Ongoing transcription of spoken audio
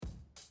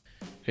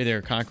Hey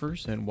there,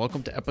 Conquerors, and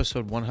welcome to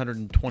episode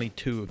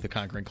 122 of the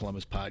Conquering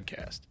Columbus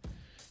podcast.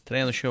 Today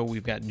on the show,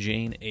 we've got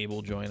Jane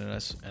Abel joining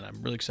us, and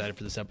I'm really excited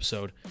for this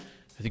episode.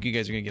 I think you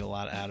guys are going to get a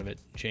lot out of it.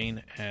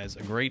 Jane has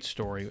a great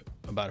story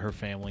about her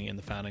family and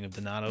the founding of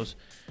Donato's,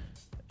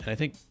 and I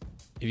think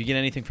if you get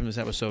anything from this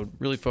episode,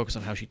 really focus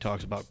on how she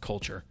talks about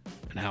culture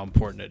and how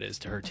important it is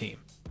to her team.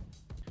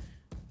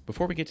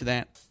 Before we get to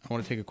that, I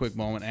want to take a quick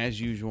moment,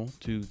 as usual,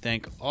 to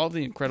thank all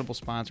the incredible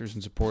sponsors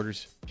and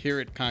supporters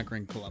here at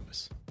Conquering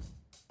Columbus.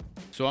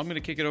 So I'm going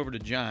to kick it over to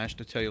Josh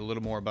to tell you a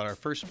little more about our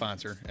first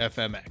sponsor,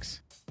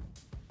 FMX.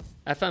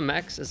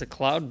 FMX is a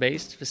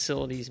cloud-based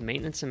facilities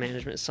maintenance and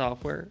management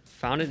software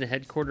founded and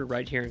headquartered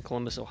right here in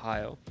Columbus,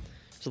 Ohio.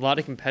 There's a lot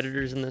of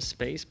competitors in this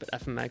space, but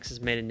FMX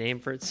has made a name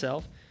for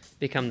itself,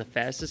 become the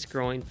fastest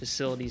growing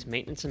facilities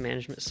maintenance and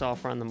management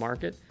software on the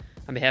market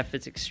on behalf of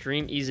its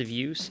extreme ease of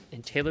use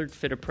and tailored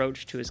fit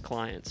approach to its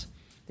clients.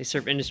 They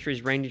serve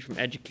industries ranging from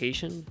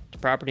education to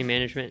property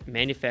management,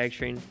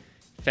 manufacturing,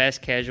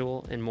 fast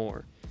casual, and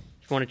more.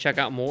 If you want to check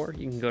out more,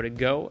 you can go to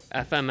gofmx.com.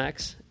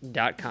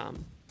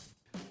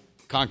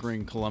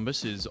 Conquering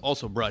Columbus is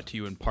also brought to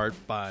you in part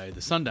by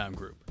the Sundown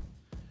Group.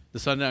 The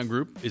Sundown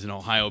Group is an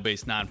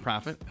Ohio-based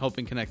nonprofit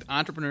helping connect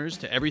entrepreneurs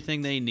to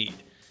everything they need,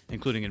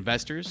 including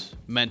investors,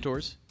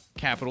 mentors,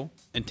 capital,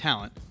 and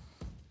talent,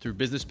 through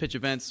business pitch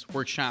events,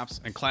 workshops,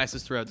 and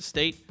classes throughout the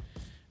state.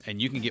 And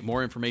you can get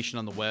more information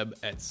on the web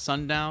at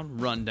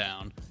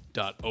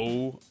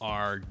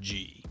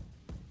sundownrundown.org.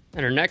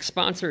 And our next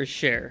sponsor is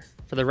Share.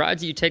 For the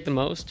rides that you take the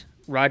most,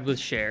 ride with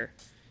Share.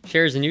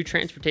 Share is a new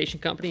transportation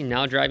company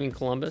now driving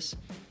Columbus.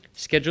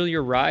 Schedule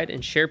your ride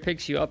and Share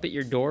picks you up at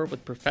your door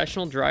with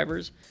professional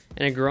drivers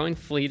and a growing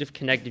fleet of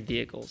connected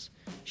vehicles.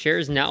 Share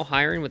is now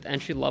hiring with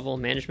entry-level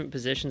management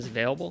positions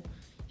available.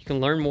 You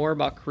can learn more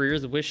about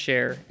careers with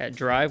Share at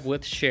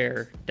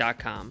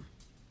drivewithshare.com.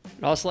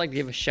 I'd also like to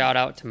give a shout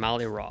out to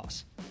Molly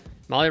Ross.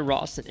 Molly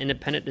Ross is an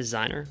independent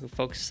designer who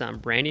focuses on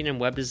branding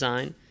and web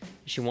design.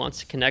 She wants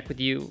to connect with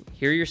you,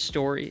 hear your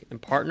story,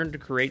 and partner to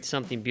create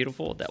something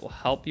beautiful that will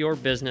help your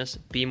business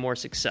be more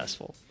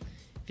successful.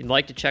 If you'd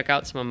like to check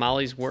out some of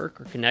Molly's work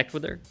or connect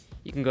with her,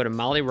 you can go to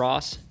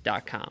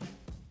mollyross.com.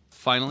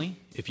 Finally,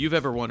 if you've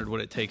ever wondered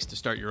what it takes to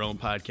start your own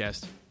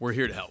podcast, we're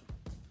here to help.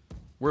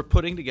 We're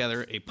putting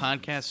together a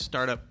podcast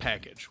startup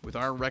package with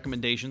our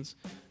recommendations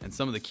and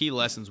some of the key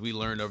lessons we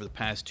learned over the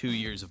past 2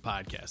 years of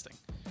podcasting.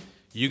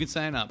 You can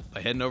sign up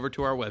by heading over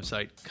to our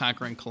website,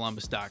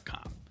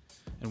 conqueringcolumbus.com.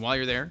 And while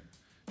you're there,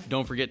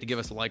 don't forget to give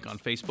us a like on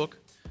Facebook,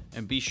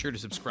 and be sure to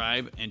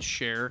subscribe and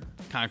share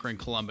Conquering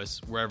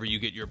Columbus wherever you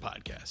get your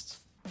podcasts.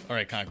 All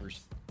right, Conquerors,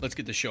 let's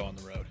get the show on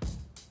the road.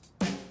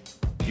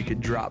 You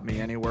could drop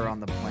me anywhere on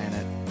the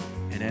planet,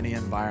 in any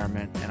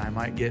environment, and I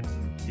might get,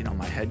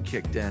 my head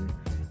kicked in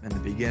the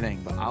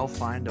beginning, but I'll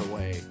find a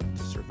way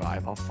to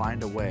survive. I'll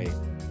find a way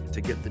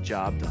to get the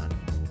job done.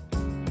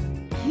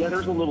 Yeah,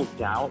 there's a little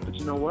doubt, but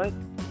you know what?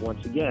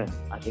 Once again,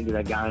 I think of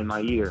that guy in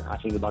my ear. I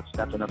think about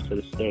stepping up to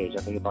the stage.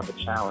 I think about the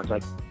challenge.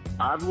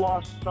 I've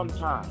lost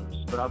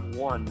sometimes, but I've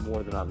won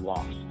more than I've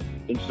lost.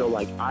 And so,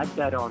 I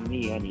bet on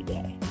me any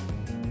day.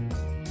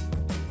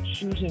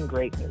 Choosing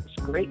greatness.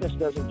 Greatness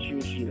doesn't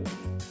choose you.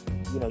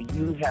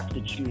 You have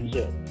to choose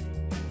it.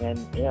 And,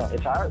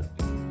 it's hard.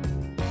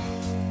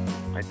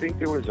 I think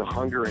there was a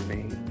hunger in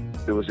me.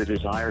 There was a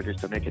desire just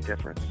to make a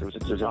difference. There was a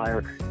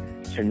desire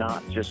to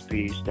not just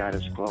be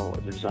status quo, a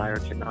desire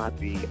to not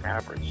be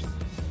average.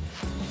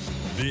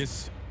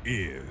 This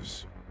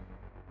is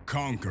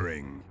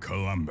Conquering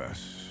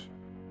Columbus.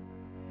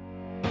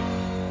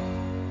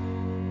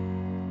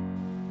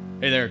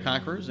 Hey there,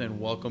 Conquerors, and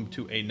welcome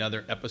to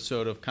another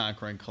episode of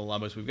Conquering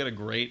Columbus. We've got a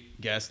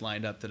great guest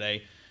lined up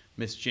today,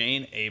 Miss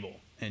Jane Abel.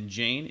 And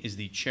Jane is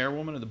the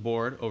chairwoman of the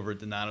board over at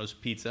Donato's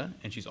Pizza,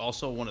 and she's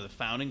also one of the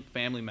founding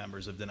family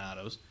members of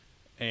Donato's.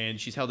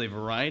 And she's held a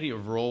variety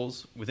of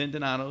roles within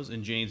Donato's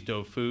and Jane's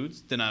Dough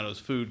Foods, Donato's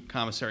food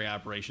commissary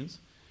operations.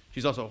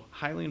 She's also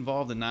highly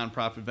involved in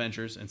nonprofit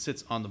ventures and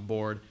sits on the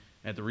board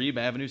at the Reeb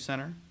Avenue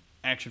Center,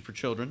 Action for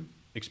Children,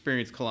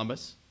 Experience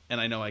Columbus,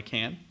 and I Know I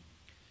Can.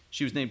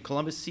 She was named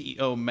Columbus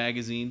CEO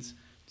Magazine's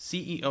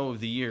CEO of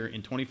the Year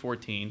in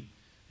 2014,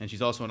 and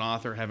she's also an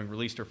author, having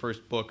released her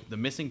first book, The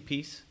Missing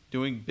Piece,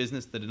 Doing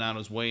Business the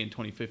Donato's Way, in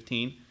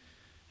 2015.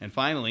 And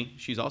finally,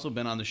 she's also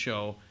been on the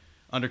show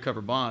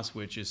Undercover Boss,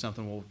 which is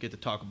something we'll get to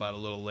talk about a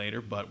little later,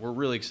 but we're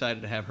really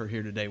excited to have her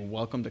here today.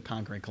 Welcome to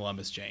Conquering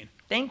Columbus, Jane.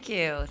 Thank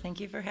you. Thank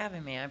you for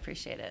having me. I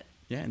appreciate it.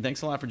 Yeah, and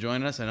thanks a lot for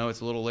joining us. I know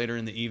it's a little later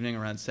in the evening,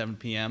 around 7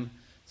 p.m.,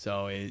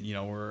 so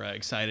we're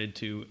excited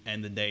to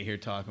end the day here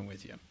talking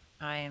with you.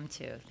 I am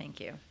too. Thank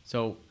you.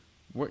 So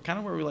kind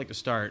of where we like to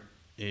start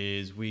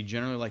is we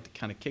generally like to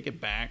kind of kick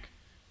it back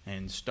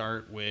and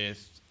start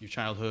with your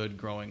childhood,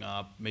 growing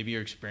up, maybe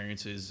your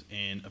experiences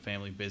in a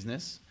family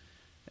business,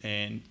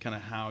 and kind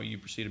of how you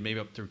proceeded maybe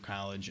up through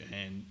college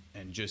and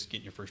just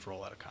getting your first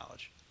role out of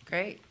college.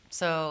 Great.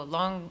 So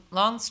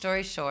long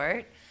story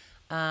short,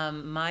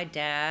 my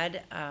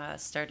dad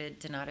started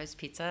Donato's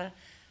Pizza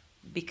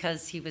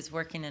because he was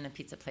working in a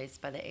pizza place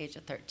by the age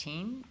of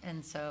 13,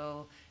 and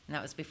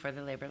that was before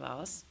the labor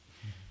laws.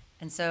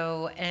 And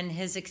so, and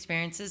his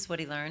experiences, what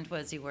he learned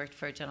was he worked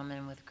for a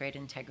gentleman with great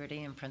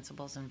integrity and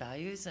principles and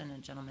values, and a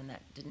gentleman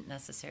that didn't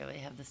necessarily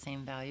have the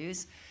same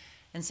values.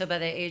 And so by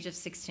the age of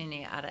 16,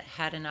 he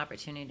had an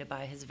opportunity to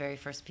buy his very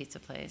first pizza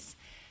place.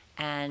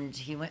 And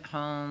he went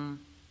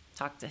home,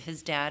 talked to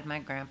his dad, my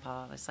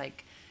grandpa. It was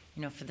like,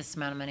 you know, for this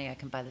amount of money, I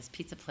can buy this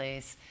pizza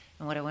place.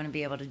 And what I want to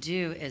be able to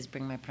do is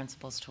bring my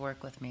principals to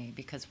work with me.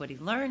 Because what he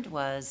learned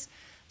was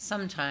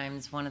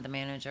sometimes one of the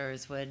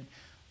managers would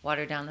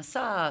water down the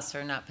sauce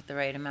or not put the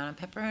right amount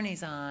of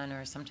pepperonis on,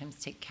 or sometimes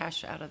take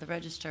cash out of the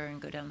register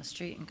and go down the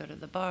street and go to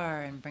the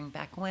bar and bring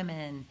back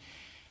women.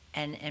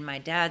 And in my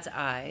dad's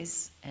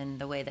eyes and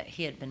the way that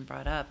he had been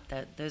brought up,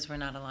 that those were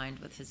not aligned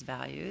with his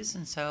values.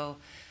 And so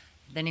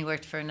then he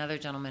worked for another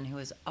gentleman who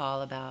was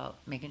all about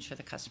making sure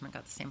the customer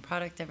got the same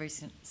product every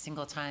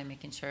single time,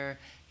 making sure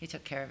he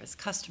took care of his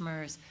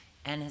customers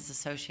and his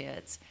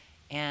associates.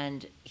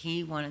 And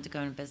he wanted to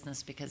go into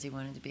business because he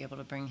wanted to be able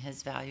to bring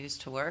his values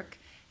to work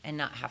and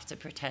not have to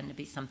pretend to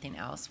be something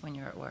else when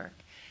you're at work.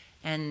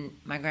 And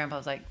my grandpa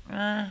was like,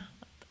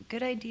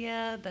 good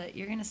idea, but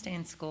you're going to stay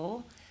in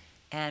school.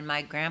 And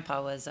my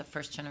grandpa was a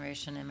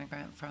first-generation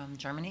immigrant from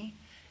Germany,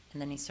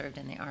 and then he served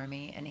in the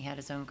Army, and he had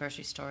his own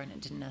grocery store, and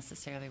it didn't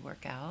necessarily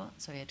work out,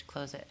 so he had to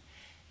close it.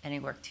 And he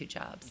worked 2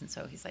 jobs, and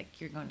so he's like,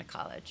 you're going to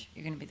college.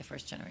 You're going to be the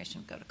first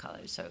generation to go to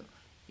college, so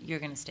you're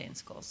going to stay in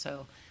school.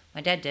 So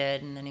my dad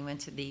did, and then he went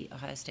to the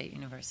Ohio State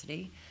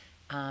University.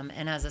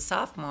 And as a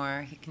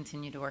sophomore, he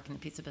continued to work in the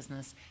pizza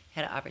business,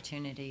 had an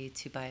opportunity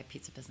to buy a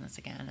pizza business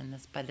again. And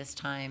by this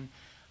time,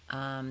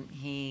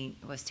 he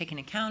was taking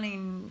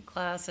accounting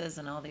classes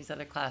and all these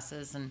other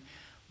classes. And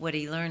what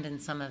he learned in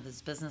some of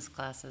his business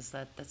classes,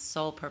 that the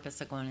sole purpose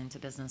of going into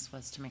business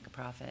was to make a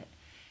profit.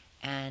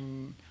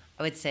 And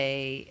I would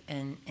say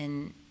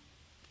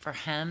for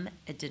him,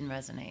 it didn't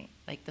resonate.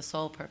 Like, the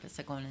sole purpose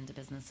of going into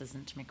business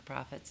isn't to make a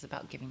profit, it's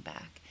about giving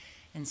back.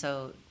 And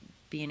so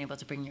being able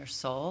to bring your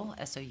soul,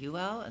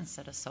 S-O-U-L,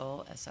 instead of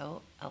soul,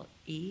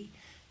 S-O-L-E,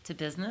 to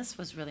business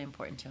was really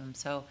important to him.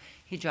 So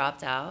he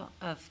dropped out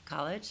of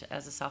college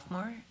as a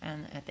sophomore,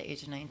 and at the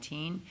age of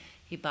 19,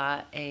 he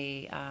bought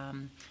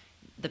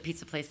the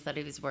pizza place that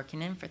he was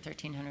working in for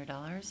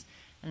 $1,300.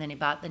 And then he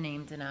bought the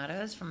name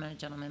Donato's from a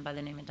gentleman by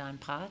the name of Don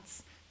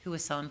Potts, who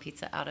was selling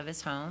pizza out of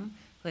his home,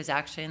 who was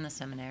actually in the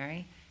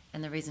seminary.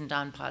 And the reason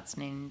Don Potts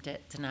named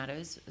it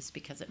Donato's was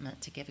because it meant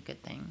to give a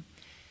good thing.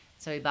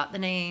 So he bought the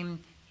name,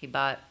 he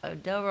bought a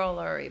dough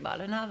roller, he bought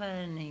an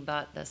oven, he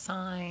bought the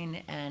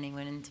sign, and he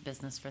went into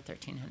business for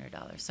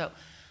 $1,300. So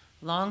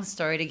long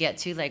story to get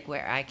to, like,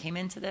 where I came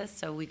into this.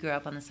 So we grew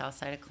up on the south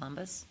side of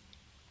Columbus.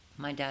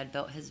 My dad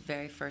built his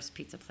very first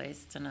pizza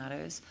place,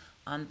 Donato's,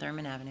 on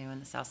Thurman Avenue in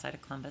the south side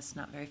of Columbus,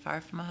 not very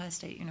far from Ohio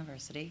State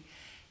University.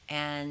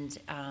 And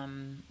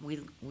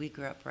we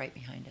grew up right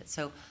behind it.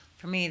 So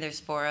for me, there's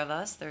 4 of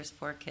us. There's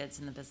 4 kids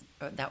in the business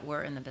that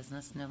were in the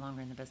business, no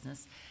longer in the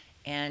business.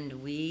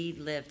 And we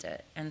lived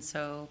it. And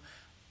so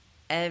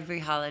every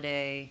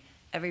holiday,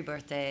 every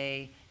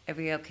birthday,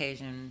 every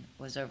occasion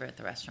was over at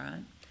the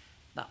restaurant.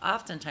 But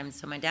oftentimes,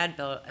 so my dad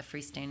built a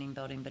freestanding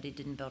building, but he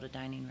didn't build a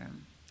dining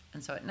room.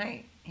 And so at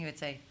night, he would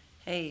say,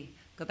 hey,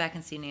 go back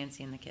and see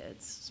Nancy and the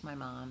kids. It's my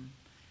mom.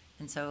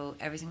 And so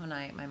every single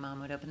night, my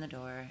mom would open the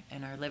door,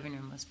 and our living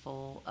room was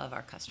full of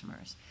our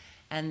customers.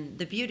 And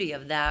the beauty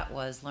of that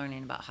was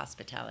learning about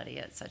hospitality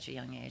at such a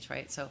young age,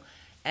 right? So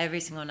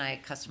every single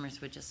night, customers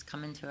would just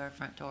come into our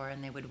front door,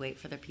 and they would wait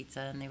for their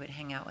pizza, and they would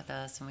hang out with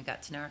us, and we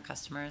got to know our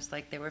customers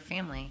like they were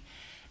family.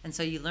 And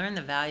so you learn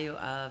the value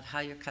of how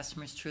your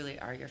customers truly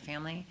are your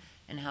family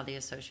and how the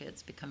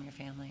associates become your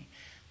family.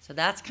 So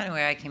that's kind of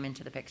where I came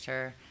into the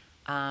picture.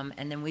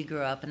 And then we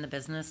grew up in the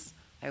business.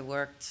 I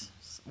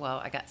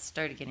got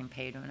started getting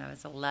paid when I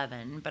was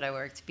 11, but I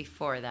worked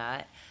before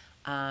that.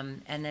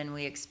 And then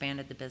we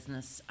expanded the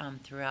business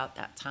throughout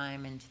that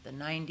time into the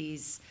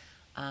 90s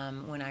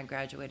when I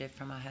graduated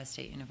from Ohio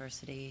State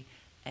University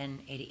in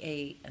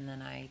 88. And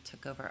then I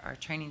took over our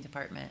training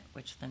department,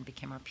 which then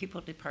became our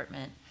people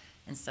department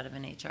instead of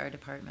an HR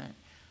department.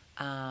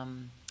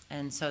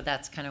 And so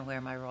that's kind of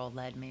where my role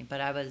led me. But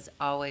I was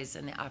always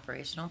in the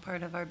operational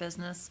part of our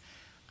business.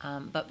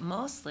 But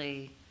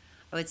mostly,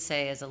 I would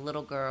say, as a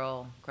little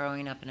girl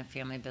growing up in a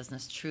family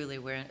business, truly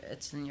where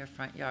it's in your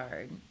front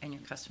yard and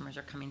your customers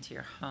are coming to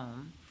your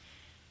home,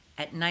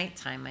 at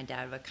nighttime, my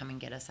dad would come and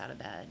get us out of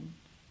bed.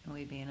 And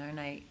we'd be in our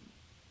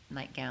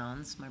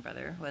nightgowns. My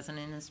brother wasn't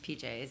in his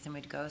PJs. And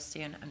we'd go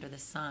stand under the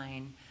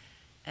sign.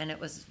 And it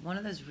was one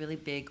of those really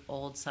big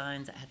old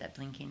signs that had that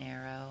blinking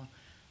arrow,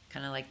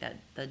 kind of like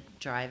the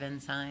drive-in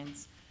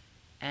signs.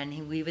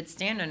 And we would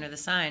stand under the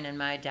sign, and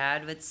my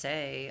dad would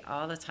say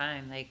all the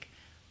time, like,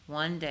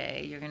 one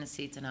day you're going to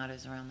see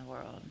Donato's around the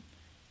world.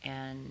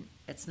 And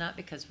it's not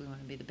because we want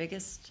to be the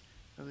biggest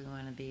or we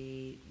want to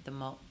be the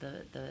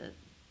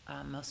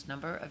most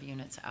number of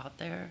units out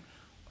there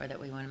or that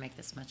we want to make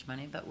this much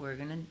money, but we're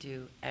going to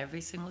do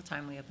every single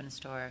time we open a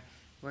store,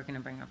 we're going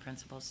to bring our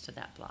principals to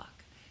that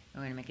block.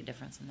 And we're going to make a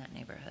difference in that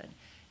neighborhood.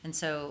 And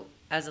so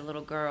as a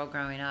little girl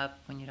growing up,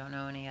 when you don't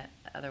know any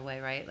other way,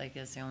 right, like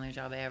it's the only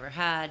job I ever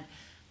had,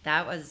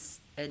 that was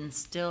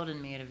instilled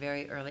in me at a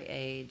very early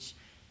age.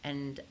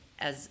 And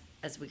as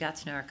we got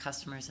to know our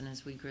customers and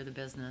as we grew the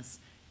business,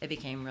 it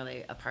became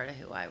really a part of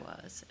who I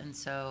was. And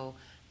so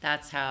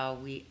that's how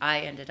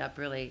I ended up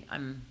really,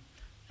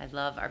 I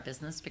love our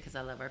business because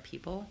I love our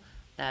people,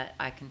 that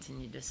I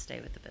continued to stay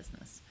with the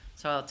business.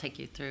 So I'll take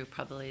you through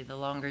probably the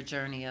longer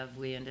journey of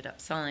we ended up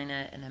selling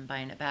it and then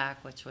buying it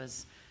back, which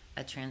was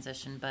a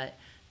transition. But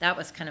that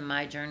was kind of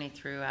my journey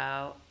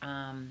throughout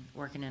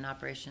working in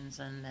operations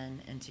and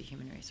then into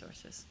human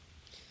resources.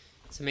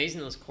 It's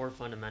amazing, those core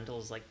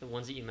fundamentals, like the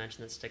ones that you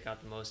mentioned that stick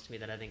out the most to me,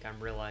 that I think I'm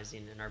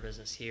realizing in our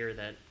business here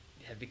that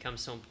have become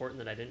so important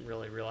that I didn't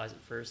really realize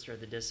at first, are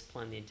the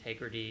discipline, the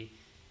integrity,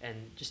 and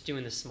just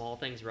doing the small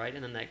things right,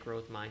 and then that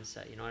growth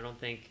mindset. I don't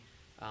think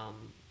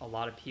a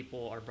lot of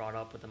people are brought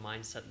up with the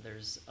mindset that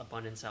there's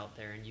abundance out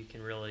there and you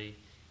can really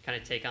kind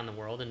of take on the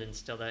world, and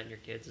instill that in your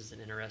kids is an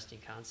interesting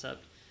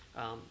concept.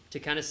 To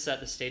kind of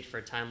set the stage for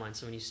a timeline,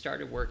 so when you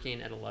started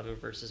working at 11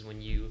 versus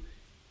when you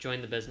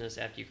joined the business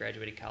after you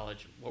graduated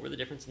college, what were the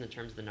differences in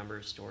terms of the number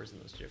of stores in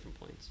those two different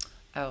points?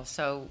 Oh,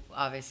 so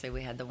obviously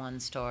we had the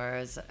one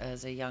store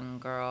as a young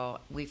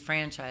girl. We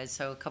franchised,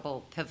 so a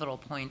couple pivotal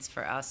points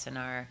for us in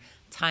our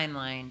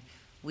timeline.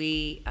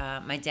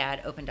 My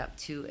dad opened up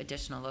 2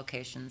 additional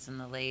locations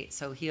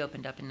so he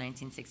opened up in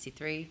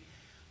 1963.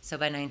 So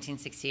by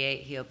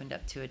 1968, he opened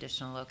up 2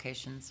 additional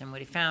locations. And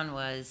what he found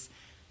was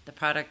the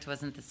product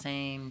wasn't the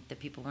same, the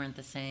people weren't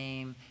the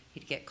same.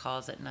 He'd get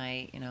calls at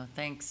night,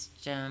 thanks,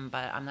 Jim,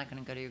 but I'm not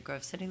going to go to your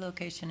Grove City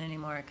location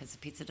anymore because the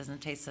pizza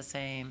doesn't taste the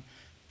same.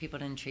 People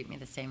didn't treat me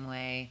the same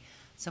way.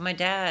 So my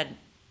dad,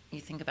 you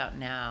think about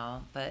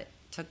now, but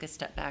took a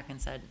step back and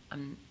said,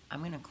 I'm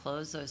going to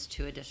close those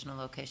 2 additional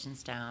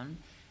locations down,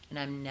 and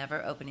I'm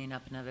never opening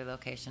up another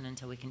location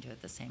until we can do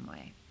it the same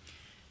way.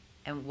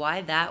 And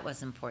why that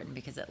was important,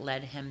 because it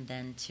led him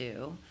then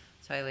to,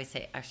 so I always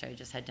say, actually I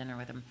just had dinner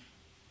with him,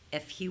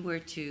 if he were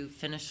to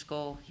finish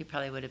school, he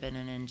probably would have been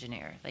an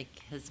engineer. Like,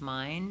 his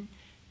mind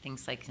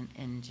thinks like an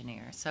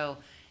engineer. So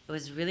it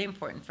was really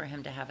important for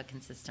him to have a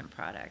consistent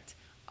product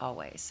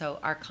always. So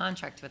our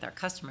contract with our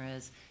customer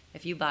is,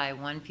 if you buy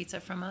one pizza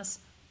from us,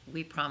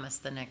 we promise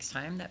the next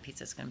time that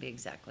pizza is going to be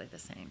exactly the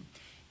same.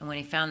 And when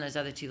he found those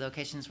other 2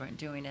 locations weren't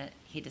doing it,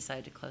 he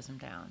decided to close them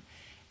down.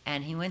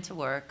 And he went to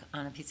work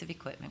on a piece of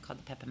equipment called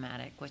the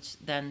Pep-O-Matic, which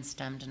then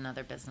stemmed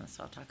another business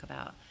I'll talk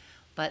about.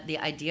 But the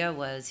idea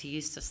was, he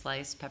used to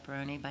slice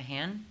pepperoni by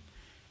hand,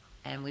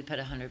 and we put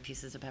 100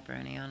 pieces of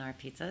pepperoni on our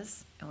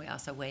pizzas, and we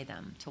also weigh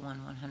them to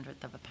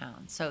 1/100th of a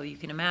pound. So you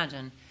can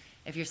imagine,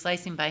 if you're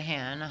slicing by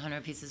hand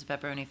 100 pieces of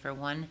pepperoni for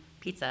one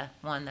pizza,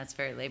 1, that's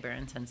very labor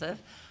intensive,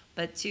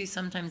 but 2,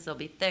 sometimes they'll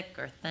be thick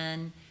or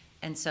thin,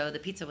 and so the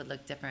pizza would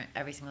look different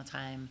every single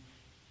time,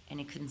 and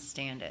he couldn't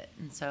stand it.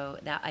 And so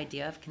that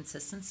idea of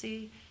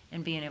consistency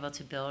and being able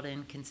to build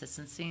in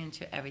consistency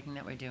into everything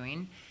that we're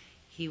doing,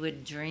 he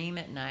would dream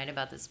at night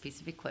about this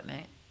piece of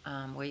equipment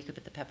where you could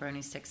put the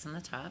pepperoni sticks on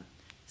the top,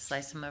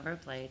 slice them over a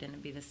blade, and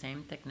it'd be the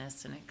same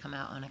thickness, and it'd come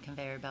out on a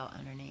conveyor belt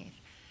underneath.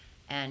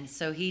 And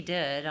so he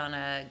did on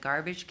a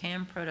garbage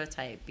can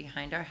prototype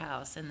behind our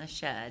house in the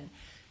shed,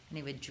 and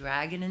he would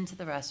drag it into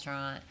the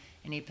restaurant,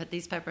 and he'd put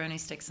these pepperoni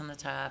sticks on the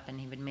top, and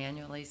he would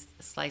manually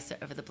slice it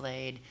over the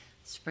blade.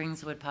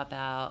 Springs would pop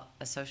out,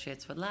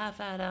 associates would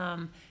laugh at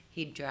him,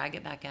 he'd drag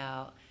it back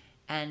out.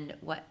 And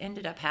what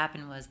ended up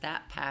happening was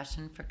that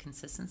passion for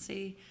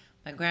consistency.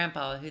 My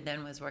grandpa, who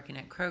then was working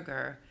at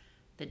Kroger,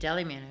 the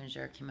deli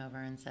manager came over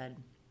and said,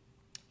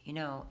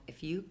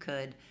 if you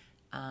could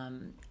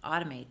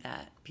automate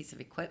that piece of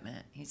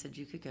equipment, he said,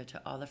 you could go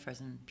to all the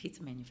frozen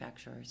pizza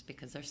manufacturers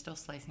because they're still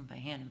slicing by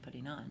hand and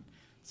putting on.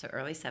 So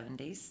early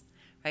 70s,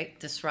 right?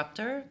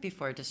 Disruptor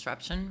before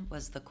disruption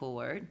was the cool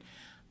word.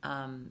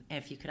 And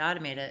if you could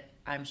automate it,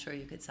 I'm sure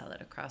you could sell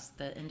it across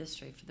the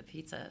industry for the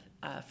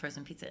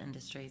frozen pizza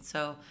industry.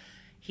 So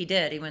he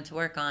did. He went to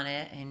work on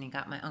it, and he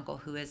got my uncle,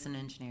 who is an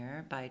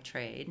engineer by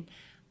trade,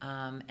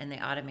 and they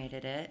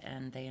automated it,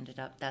 and they ended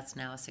up, that's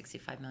now a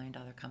 $65 million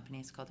company.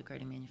 It's called the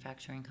Grady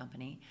Manufacturing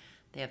Company.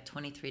 They have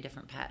 23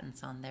 different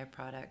patents on their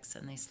products,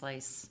 and they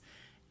slice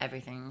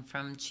everything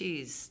from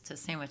cheese to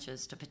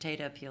sandwiches to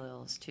potato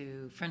peels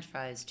to French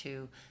fries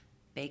to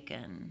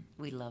bacon.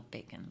 We love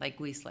bacon. Like,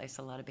 we slice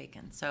a lot of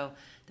bacon. So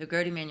the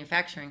Grody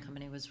Manufacturing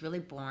Company was really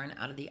born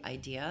out of the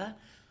idea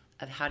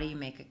of how do you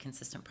make a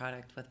consistent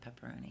product with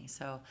pepperoni.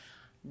 So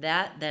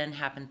that then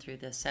happened through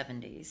the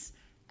 70s.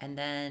 And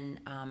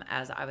then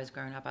as I was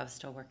growing up, I was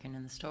still working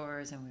in the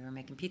stores, and we were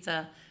making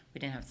pizza. We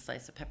didn't have to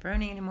slice the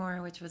pepperoni anymore,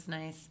 which was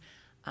nice.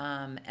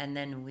 And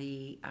then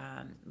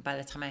by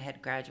the time I had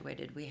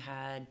graduated, we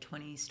had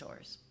 20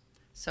 stores.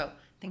 So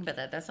think about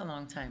that. That's a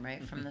long time,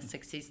 right? From the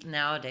 60s.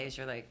 Nowadays,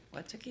 you're like,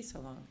 what took you so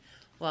long?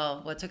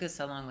 Well, what took us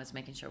so long was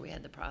making sure we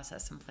had the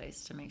process in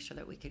place to make sure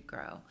that we could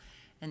grow.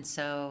 And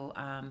so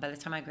by the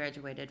time I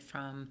graduated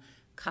from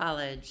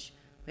college,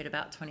 we had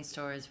about 20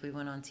 stores. We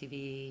went on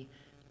TV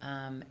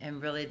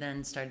and really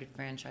then started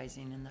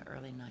franchising in the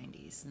early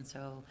 90s. And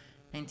so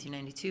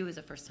 1992 was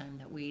the first time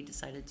that we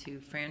decided to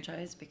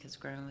franchise, because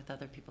growing with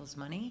other people's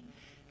money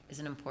is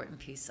an important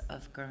piece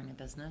of growing a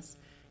business.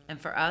 And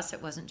for us,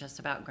 it wasn't just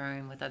about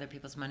growing with other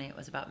people's money. It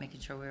was about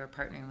making sure we were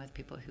partnering with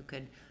people who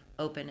could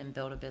open and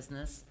build a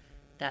business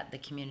that the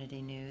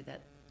community knew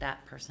that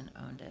that person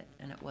owned it.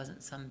 And it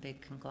wasn't some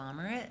big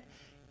conglomerate.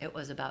 It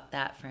was about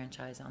that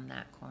franchise on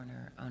that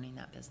corner owning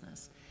that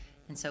business.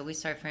 And so we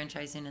started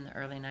franchising in the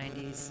early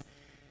 90s.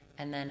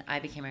 And then I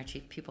became our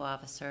chief people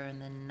officer. And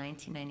then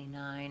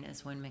 1999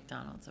 is when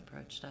McDonald's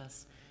approached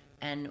us.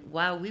 And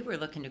while we were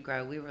looking to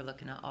grow, we were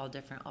looking at all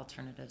different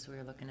alternatives. We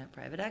were looking at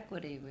private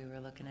equity, we were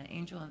looking at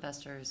angel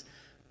investors,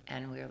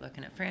 and we were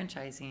looking at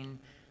franchising.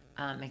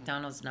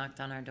 McDonald's knocked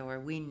on our door.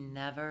 We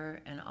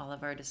never, in all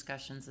of our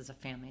discussions as a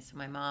family, so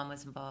my mom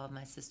was involved,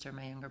 my sister,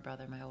 my younger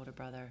brother, my older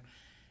brother,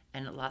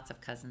 and lots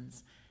of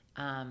cousins,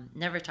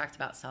 never talked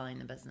about selling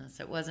the business.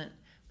 It wasn't,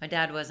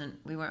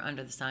 we weren't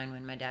under the sign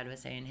when my dad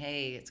was saying,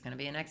 hey, it's going to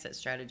be an exit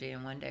strategy,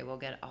 and one day we'll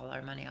get all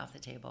our money off the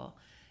table.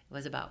 It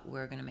was about,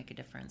 we're going to make a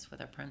difference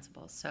with our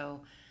principals.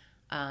 So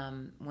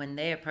when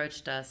they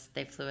approached us,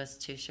 they flew us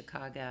to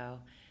Chicago,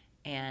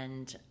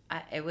 and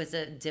it was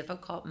a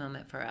difficult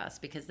moment for us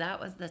because that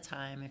was the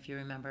time, if you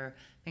remember,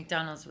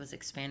 McDonald's was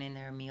expanding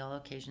their meal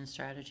occasion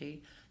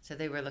strategy. So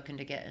they were looking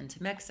to get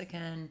into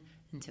Mexican,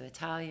 into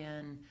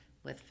Italian,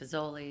 with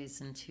Fazoli's,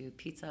 into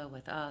pizza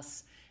with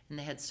us, and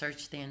they had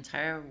searched the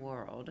entire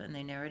world, and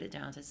they narrowed it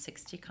down to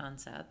 60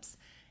 concepts.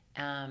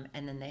 And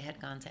then they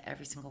had gone to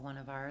every single one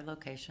of our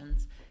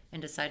locations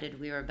and decided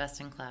we were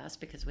best in class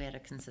because we had a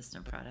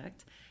consistent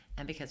product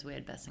and because we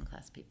had best in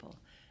class people.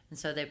 And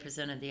so they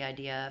presented the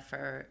idea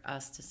for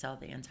us to sell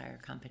the entire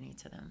company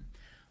to them,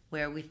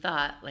 where we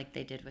thought, like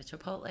they did with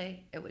Chipotle,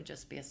 it would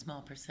just be a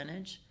small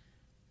percentage.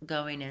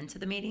 Going into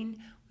the meeting,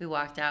 we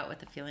walked out with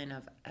the feeling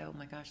of, oh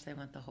my gosh, they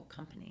want the whole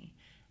company.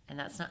 And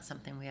that's not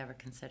something we ever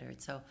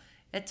considered. So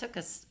it took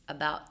us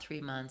about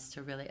 3 months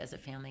to really, as a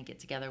family, get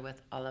together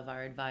with all of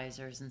our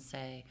advisors and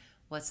say,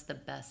 what's the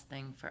best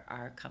thing for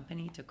our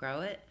company to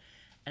grow it?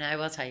 And I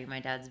will tell you, my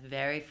dad's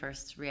very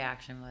first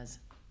reaction was,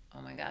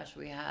 oh my gosh,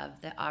 we have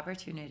the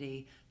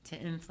opportunity to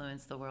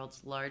influence the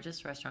world's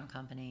largest restaurant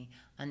company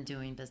on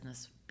doing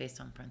business based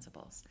on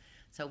principles.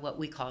 So what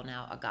we call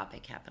now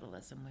agape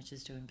capitalism, which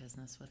is doing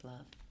business with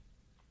love.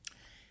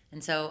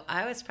 And so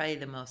I was probably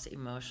the most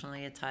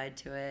emotionally tied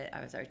to it.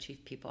 I was our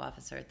chief people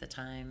officer at the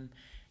time,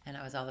 and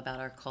I was all about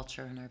our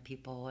culture and our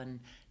people, and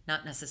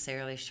not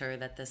necessarily sure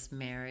that this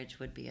marriage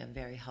would be a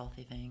very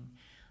healthy thing.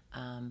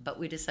 But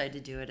we decided to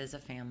do it as a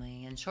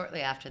family. And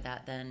shortly after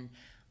that, then,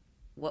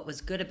 what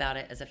was good about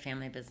it as a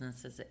family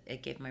business is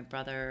it gave my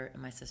brother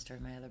and my sister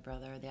and my other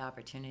brother the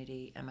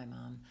opportunity, and my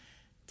mom,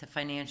 to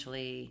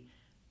financially,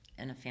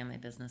 in a family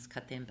business,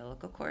 cut the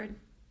umbilical cord.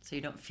 So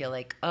you don't feel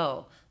like,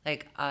 oh,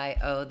 like I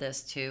owe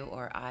this to,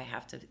 or I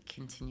have to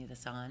continue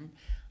this on.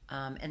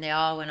 And they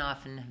all went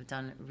off and have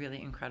done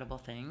really incredible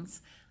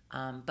things,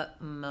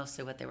 but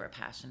mostly what they were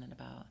passionate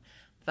about.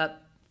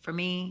 But for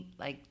me,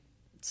 like,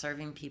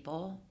 serving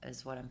people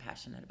is what I'm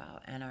passionate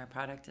about, and our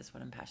product is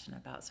what I'm passionate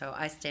about. So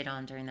I stayed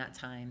on during that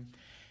time.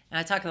 And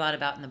I talk a lot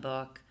about in the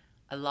book,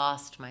 I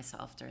lost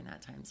myself during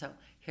that time. So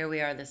here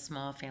we are, this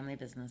small family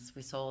business.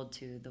 We sold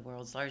to the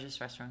world's largest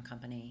restaurant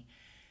company.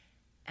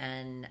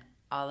 And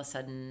all of a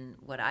sudden,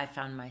 what I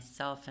found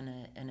myself in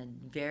a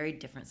very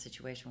different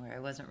situation where I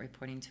wasn't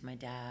reporting to my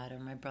dad or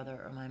my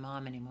brother or my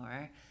mom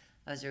anymore.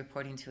 I was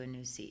reporting to a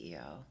new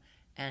CEO.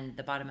 And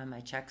the bottom of my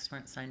checks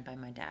weren't signed by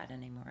my dad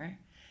anymore.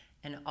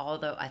 And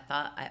although I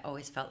thought I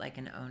always felt like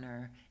an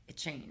owner, it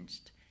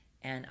changed.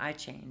 And I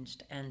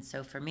changed. And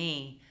so for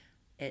me,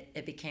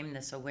 it became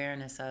this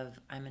awareness of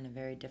I'm in a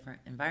very different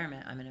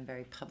environment. I'm in a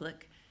very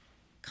public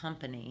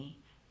company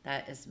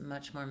that is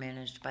much more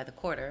managed by the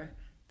quarter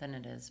than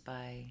it is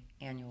by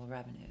annual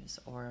revenues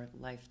or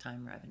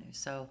lifetime revenues.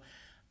 So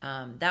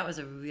that was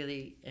a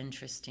really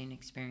interesting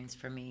experience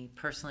for me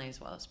personally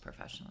as well as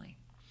professionally.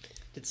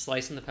 Did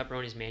slicing the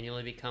pepperonis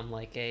manually become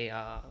like a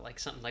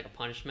something like a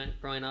punishment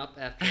growing up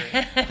after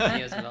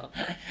years ago?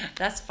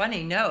 That's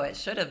funny. No, it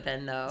should have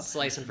been though.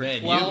 Slicing for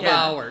 12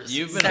 hours.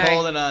 You've been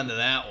holding on to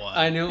that one.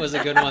 I knew it was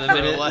a good one. The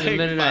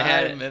minute I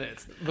had it.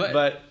 Minutes.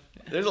 But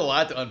there's a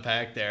lot to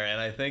unpack there,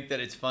 and I think that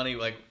it's funny.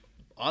 Like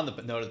on the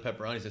note of the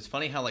pepperonis, it's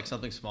funny how like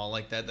something small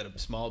like that a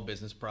small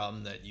business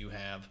problem that you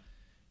have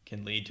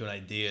can lead to an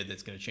idea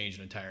that's going to change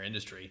an entire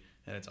industry,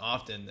 and it's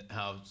often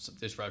how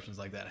disruptions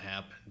like that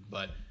happen.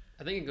 But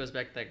I think it goes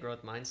back to that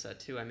growth mindset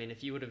too. I mean,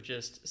 if you would have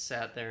just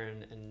sat there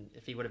and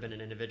if he would have been an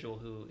individual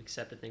who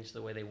accepted things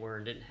the way they were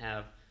and didn't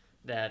have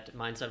that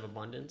mindset of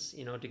abundance,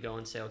 to go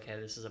and say, okay,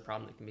 this is a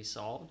problem that can be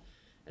solved.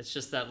 It's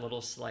just that little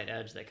slight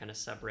edge that kind of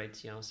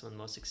separates, some of the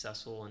most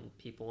successful and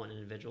people and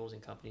individuals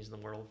and companies in the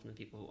world from the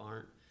people who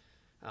aren't.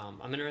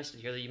 I'm interested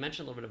to hear that you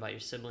mentioned a little bit about your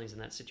siblings in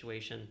that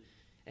situation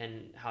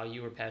and how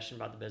you were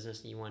passionate about the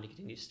business and you wanted to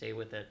continue to stay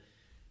with it.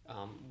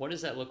 What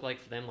does that look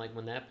like for them? Like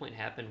when that point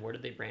happened, where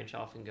did they branch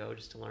off and go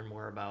just to learn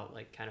more about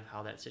like kind of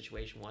how that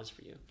situation was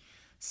for you?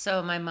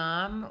 So my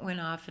mom went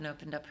off and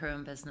opened up her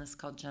own business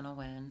called Gentle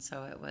Win.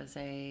 So it was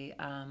a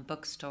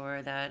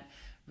bookstore that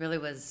really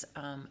was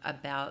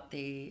about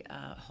the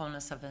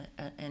wholeness of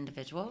an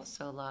individual.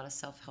 So a lot of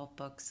self-help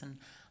books and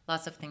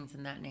lots of things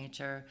in that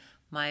nature.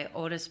 My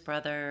oldest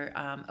brother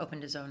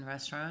opened his own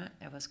restaurant.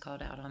 It was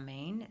called Out on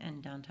Main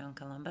in downtown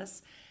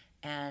Columbus,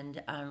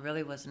 and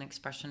really was an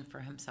expression for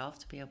himself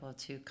to be able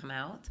to come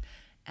out.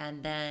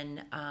 And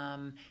then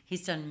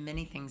he's done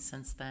many things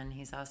since then.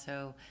 He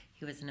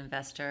was an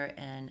investor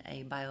in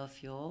a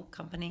biofuel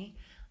company,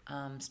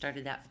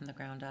 started that from the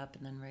ground up,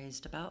 and then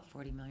raised about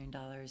 $40 million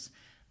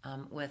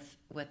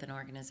with an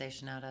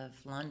organization out of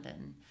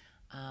London,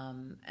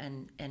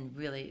 and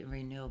really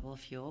renewable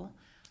fuel.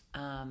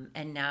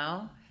 And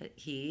now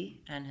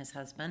he and his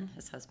husband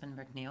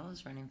Rick Neal,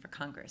 is running for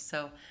Congress.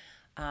 So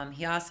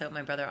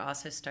my brother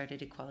also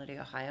started Equality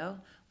Ohio,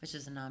 which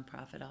is a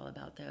nonprofit all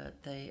about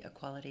the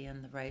equality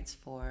and the rights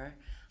for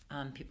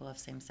people of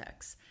same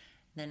sex.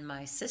 Then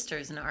my sister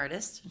is an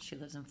artist, and she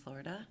lives in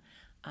Florida.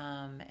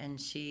 And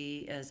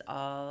she is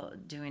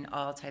doing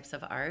all types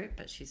of art,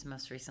 but she's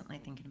most recently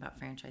thinking about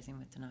franchising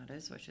with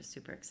Donato's, which is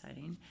super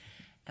exciting.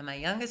 And my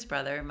youngest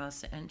brother,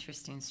 most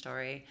interesting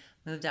story,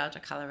 moved out to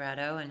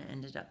Colorado and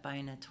ended up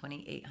buying a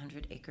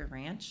 2,800-acre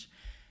ranch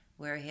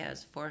where he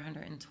has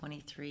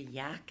 423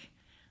 yak,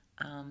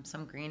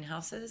 some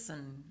greenhouses,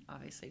 and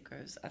obviously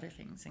grows other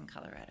things in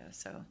Colorado.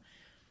 So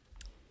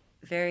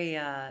very,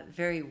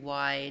 very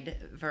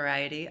wide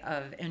variety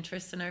of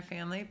interests in our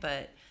family,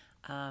 but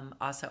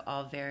also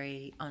all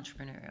very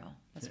entrepreneurial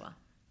as well.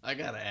 I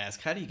gotta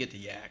ask, how do you get the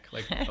yak?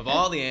 Like, of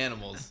all the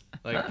animals,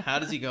 like, how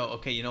does he go,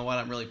 okay, you know what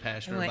I'm really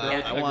passionate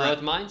about? A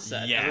growth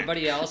mindset. yak.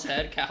 Everybody else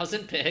had cows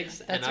and pigs,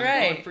 That's and I'm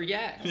right. going for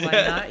yak. Why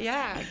not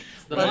yak?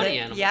 It's the money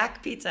animal.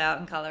 Yak pizza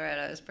out in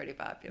Colorado is pretty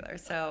popular.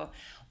 So,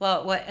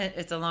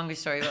 it's a longer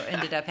story. What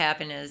ended up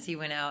happening is he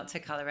went out to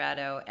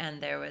Colorado,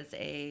 and there was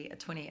a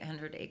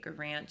 2,800-acre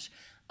ranch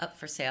up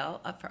for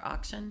sale, up for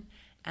auction.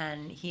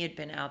 And he had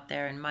been out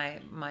there, and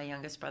my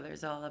youngest brother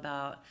is all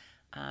about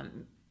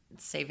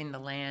saving the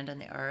land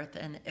and the earth,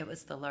 and it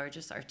was the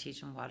largest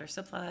artesian water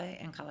supply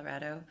in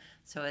Colorado.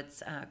 So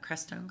it's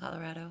Crestone,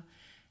 Colorado,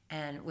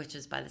 and which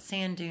is by the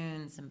sand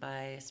dunes and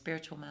by a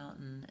spiritual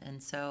mountain.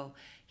 And so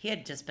he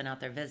had just been out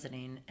there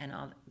visiting, and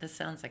this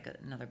sounds like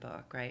another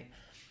book, right?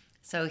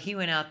 So he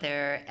went out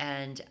there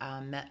and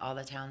met all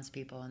the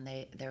townspeople, and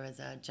there was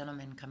a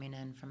gentleman coming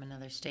in from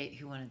another state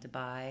who wanted to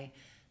buy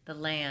the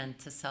land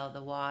to sell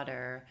the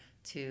water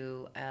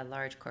to a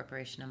large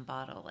corporation and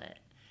bottle it.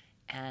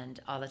 And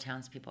all the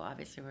townspeople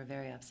obviously were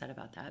very upset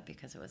about that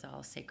because it was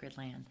all sacred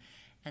land.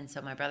 And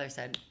so my brother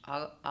said,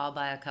 I'll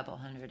buy a couple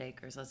 100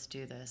 acres. Let's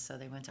do this. So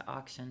they went to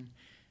auction.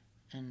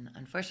 And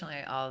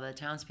unfortunately, all the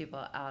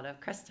townspeople out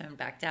of Crestone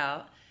backed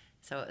out.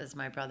 So it was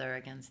my brother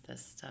against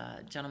this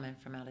gentleman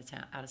from out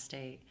of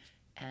state.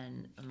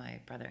 And my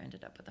brother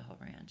ended up with the whole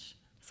ranch.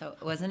 So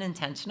it wasn't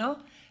intentional.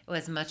 It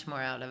was much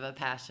more out of a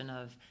passion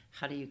of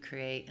how do you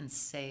create and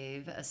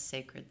save a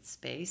sacred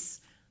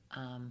space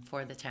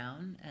for the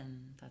town, and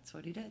that's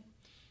what he did.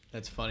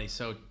 That's funny.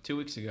 So 2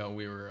 weeks ago,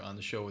 we were on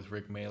the show with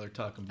Rick Mailer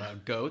talking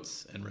about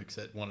goats, and Rick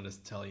wanted us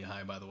to tell you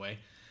hi, by the way.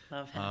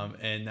 Love him.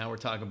 And now we're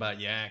talking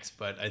about yaks,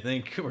 but I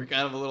think we're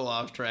kind of a little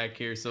off track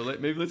here. So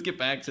maybe let's get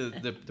back to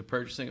the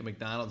purchasing at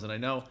McDonald's. And I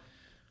know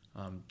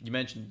you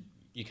mentioned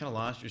you kind of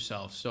lost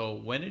yourself. So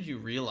when did you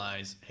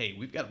realize, hey,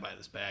 we've got to buy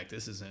this back?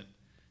 This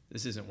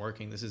isn't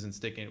working. This isn't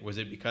sticking. Was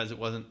it because it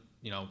wasn't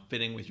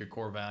fitting with your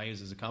core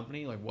values as a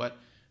company? Like, what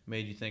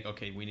made you think,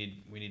 okay, we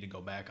need to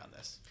go back on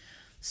this?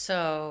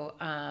 So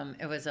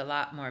it was a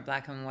lot more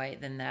black and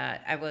white than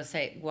that. I will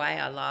say why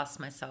I lost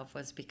myself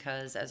was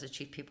because as a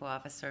chief people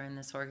officer in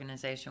this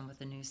organization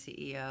with a new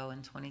CEO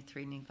and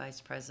 23 new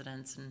vice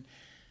presidents, and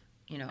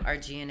our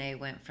G&A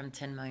went from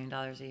 $10 million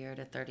a year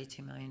to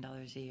 $32 million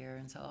a year,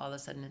 and so all of a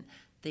sudden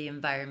the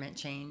environment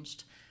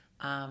changed.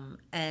 And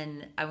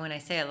when I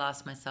say I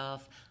lost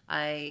myself,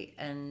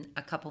 in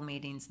a couple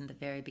meetings in the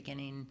very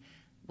beginning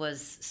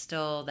was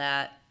still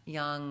that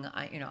young,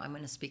 I'm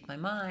going to speak my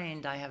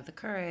mind, I have the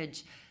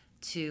courage,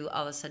 to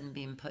all of a sudden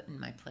being put in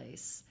my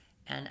place.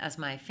 And as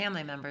my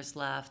family members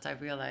left, I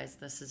realized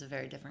this is a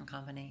very different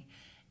company.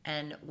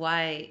 And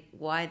why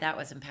that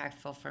was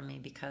impactful for me,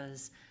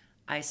 because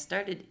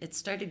it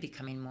started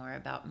becoming more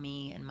about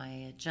me and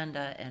my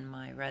agenda and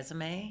my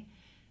resume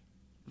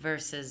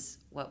versus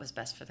what was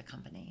best for the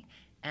company.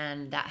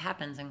 And that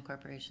happens in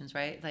corporations,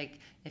 right? Like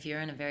if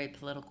you're in a very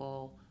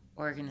political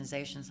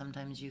organization,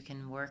 sometimes you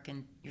can work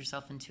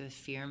yourself into a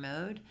fear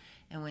mode,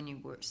 and when you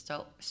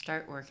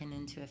start working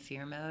into a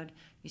fear mode,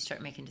 you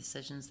start making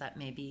decisions that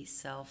may be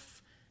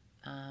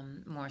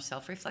more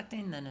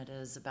self-reflecting than it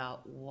is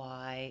about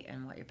why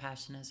and what your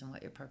passion is and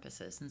what your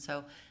purpose is. And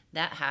so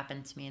that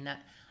happened to me, and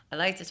that I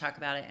like to talk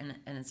about it,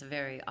 and it's a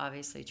very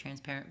obviously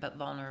transparent but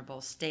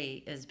vulnerable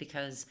state, is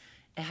because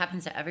it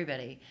happens to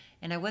everybody.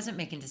 And I wasn't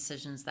making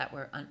decisions that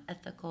were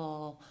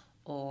unethical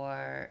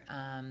or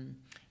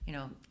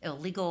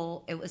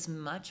illegal. It was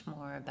much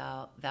more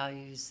about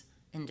values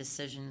and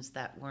decisions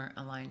that weren't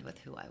aligned with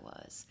who I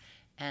was.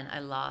 And I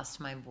lost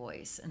my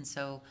voice. And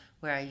so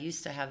where I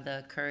used to have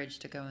the courage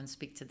to go and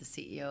speak to the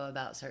CEO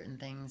about certain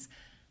things,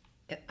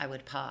 I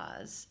would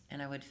pause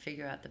and I would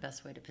figure out the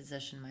best way to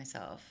position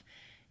myself.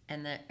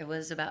 And that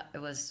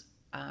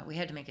we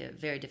had to make a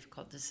very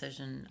difficult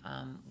decision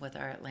with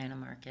our Atlanta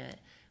market.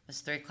 It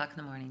was 3:00 in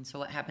the morning. So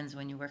what happens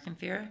when you work in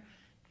fear?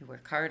 You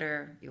work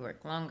harder, you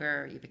work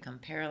longer, you become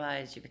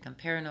paralyzed, you become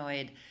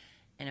paranoid.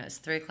 And it was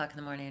 3:00 in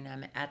the morning, and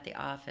I'm at the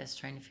office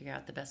trying to figure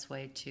out the best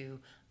way to,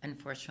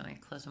 unfortunately,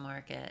 close a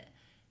market.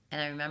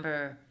 And I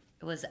remember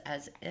it was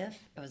as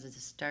if it was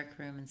this dark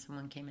room and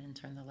someone came in and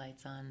turned the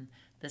lights on.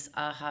 This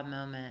aha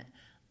moment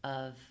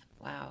of,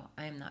 wow,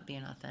 I am not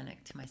being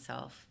authentic to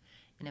myself.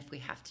 And if we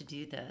have to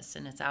do this,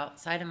 and it's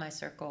outside of my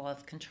circle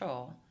of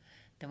control,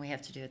 then we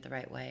have to do it the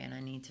right way. And I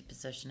need to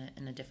position it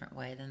in a different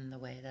way than the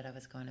way that I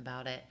was going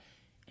about it.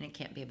 And it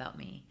can't be about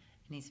me.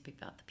 It needs to be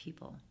about the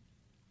people.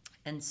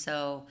 And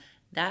so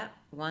that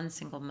one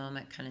single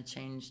moment kind of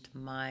changed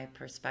my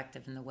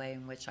perspective and the way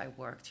in which I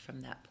worked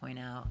from that point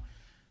out.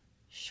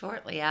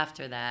 Shortly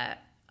after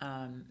that,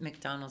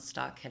 McDonald's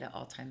stock hit an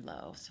all-time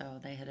low.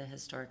 So they hit a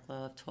historic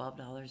low of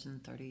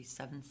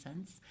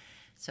 $12.37.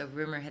 So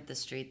rumor hit the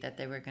street that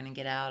they were going to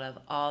get out of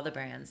all the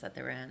brands that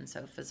they were in.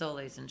 So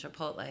Fazoli's and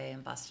Chipotle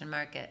and Boston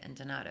Market and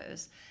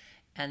Donato's.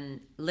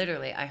 And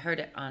literally, I heard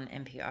it on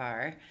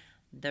NPR.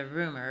 The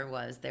rumor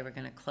was they were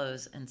going to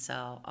close and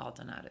sell all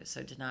Donato's.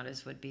 So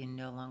Donato's would be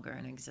no longer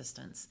in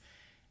existence.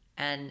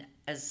 And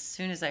as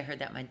soon as I heard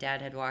that, my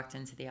dad had walked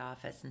into the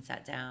office and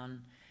sat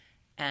down.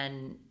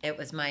 And it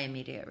was my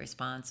immediate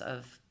response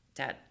of,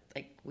 Dad,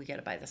 like, we got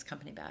to buy this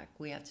company back.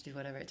 We have to do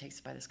whatever it takes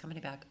to buy this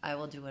company back. I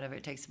will do whatever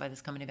it takes to buy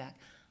this company back.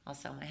 I'll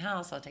sell my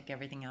house. I'll take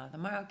everything out of the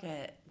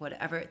market,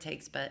 whatever it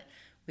takes. But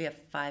we have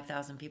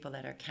 5,000 people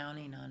that are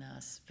counting on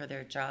us for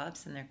their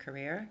jobs and their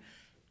career.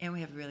 And we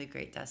have really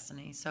great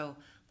destiny. So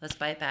let's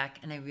buy it back.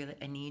 And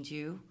I need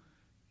you.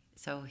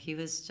 So he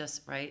was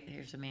just right.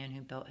 Here's a man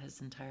who built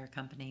his entire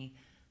company,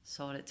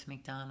 sold it to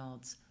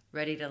McDonald's,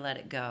 ready to let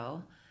it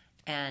go.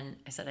 And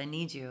I said, I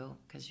need you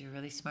because you're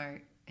really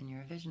smart and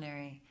you're a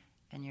visionary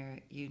and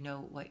you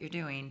know what you're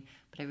doing,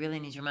 but I really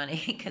need your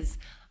money because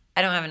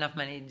I don't have enough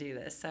money to do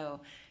this.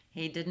 So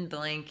he didn't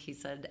blink. He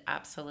said,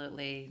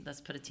 absolutely,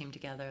 let's put a team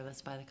together.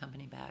 Let's buy the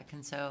company back.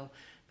 And so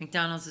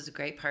McDonald's is a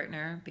great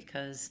partner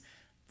because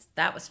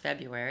that was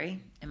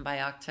February. And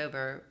by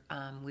October,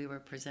 we were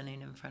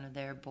presenting in front of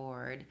their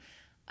board.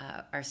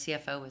 Our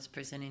CFO was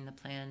presenting the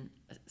plan,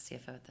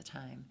 CFO at the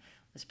time,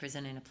 was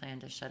presenting a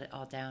plan to shut it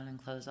all down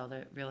and close all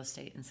the real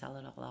estate and sell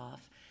it all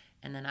off.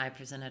 And then I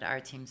presented our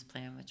team's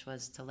plan, which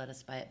was to let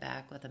us buy it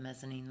back with a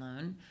mezzanine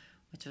loan,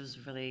 which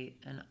was really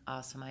an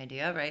awesome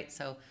idea, right?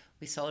 So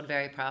we sold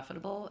very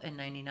profitable. In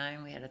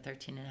 99, we had a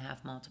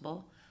 13.5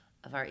 multiple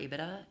of our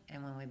EBITDA.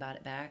 And when we bought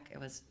it back, it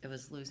was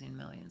losing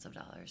millions of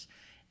dollars.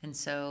 And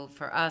so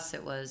for us,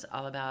 it was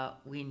all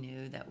about, we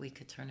knew that we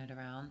could turn it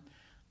around.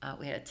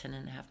 We had a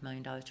 $10.5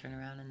 million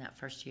turnaround in that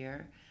first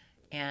year.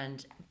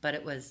 But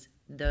it was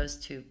those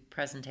two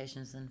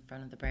presentations in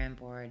front of the brand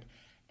board.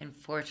 And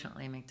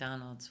fortunately,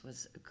 McDonald's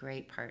was a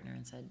great partner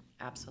and said,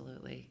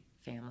 absolutely,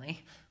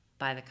 family,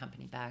 buy the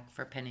company back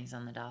for pennies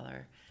on the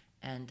dollar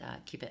and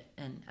keep it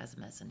in as a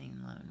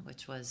mezzanine loan,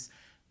 which was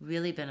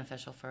really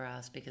beneficial for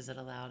us because it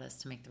allowed us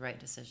to make the right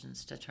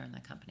decisions to turn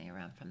the company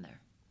around from there.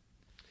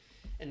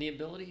 And the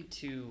ability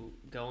to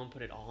go and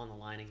put it all on the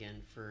line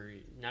again for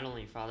not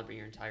only your father, but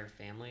your entire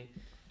family,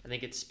 I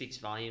think it speaks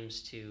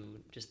volumes to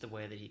just the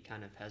way that he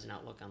kind of has an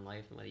outlook on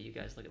life and the way you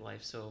guys look at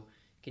life. So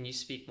can you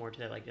speak more to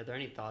that? Like, are there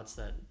any thoughts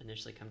that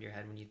initially come to your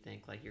head when you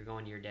think, like, you're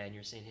going to your dad and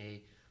you're saying,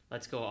 hey,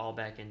 let's go all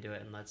back into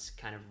it and let's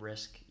kind of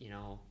risk,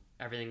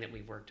 everything that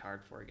we've worked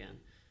hard for again?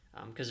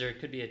 Because there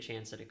could be a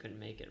chance that it couldn't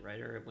make it, right?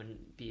 Or it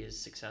wouldn't be as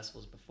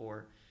successful as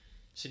before.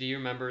 So do you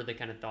remember the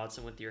kind of thoughts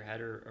that went through your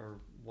head or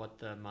what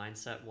the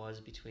mindset was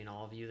between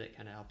all of you that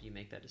kind of helped you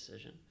make that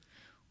decision?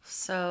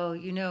 So,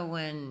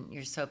 when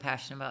you're so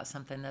passionate about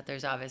something that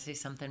there's obviously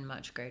something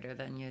much greater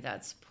than you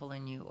that's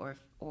pulling you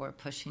or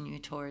pushing you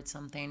towards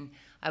something,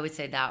 I would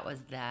say that was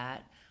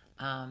that.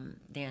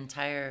 The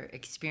entire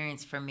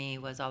experience for me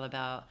was all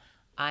about,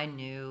 I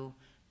knew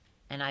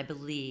and I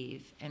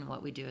believe in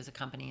what we do as a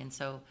company. And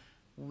so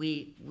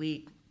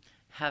we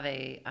have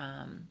a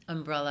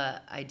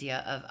umbrella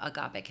idea of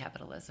agape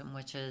capitalism,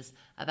 which is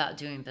about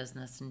doing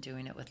business and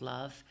doing it with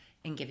love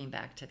and giving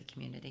back to the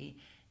community.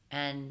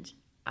 And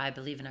I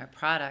believe in our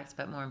products,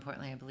 but more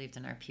importantly, I believed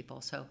in our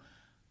people. So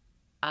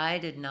I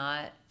didn't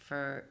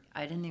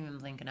even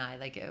blink an eye.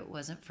 Like, it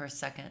wasn't for a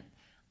second.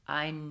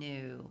 I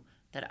knew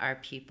that our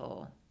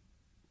people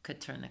could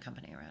turn the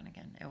company around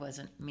again. It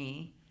wasn't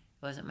me.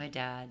 It wasn't my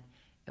dad.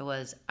 It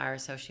was our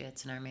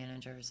associates and our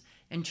managers.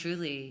 And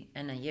truly,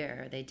 in a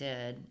year, they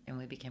did, and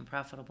we became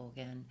profitable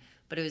again.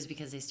 But it was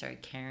because they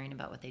started caring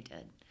about what they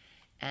did.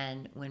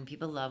 And when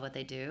people love what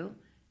they do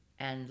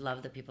and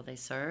love the people they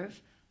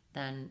serve,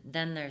 then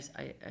there's,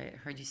 I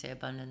heard you say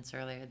abundance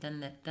earlier,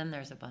 then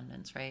there's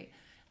abundance, right?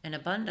 And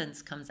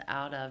abundance comes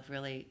out of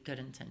really good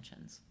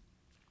intentions.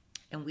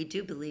 And we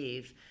do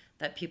believe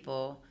that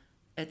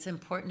it's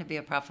important to be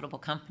a profitable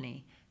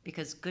company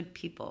because good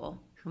people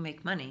who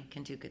make money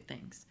can do good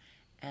things.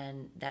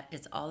 And that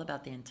it's all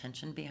about the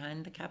intention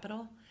behind the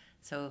capital,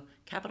 So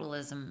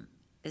capitalism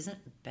isn't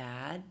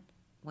bad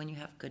when you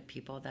have good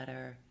people that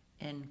are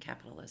in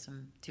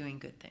capitalism doing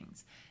good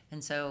things.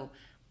 And so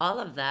all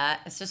of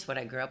that, it's just what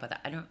I grew up with.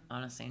 I don't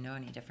honestly know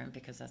any different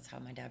because that's how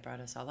my dad brought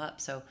us all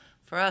up. So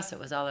for us, it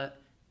was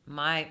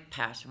my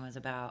passion was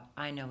about,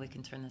 I know we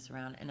can turn this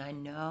around, and I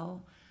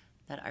know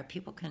that our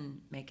people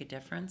can make a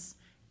difference,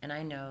 and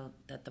I know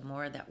that the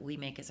more that we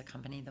make as a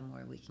company, the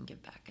more we can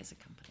give back as a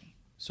company.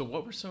 So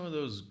what were some of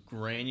those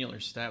granular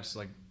steps?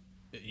 Like,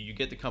 you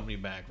get the company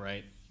back,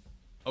 right?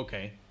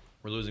 Okay,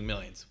 we're losing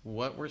millions.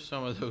 What were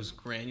some of those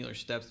granular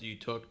steps that you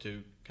took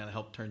to kind of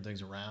help turn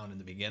things around in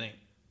the beginning?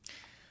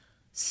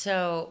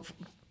 So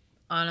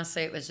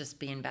honestly, it was just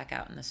being back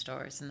out in the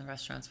stores and the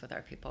restaurants with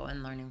our people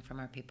and learning from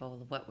our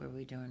people. What were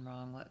we doing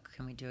wrong? What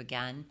can we do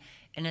again?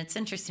 And it's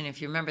interesting,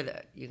 if you remember,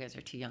 that you guys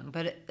are too young,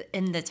 but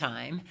in the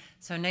time,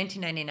 so in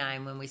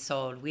 1999 when we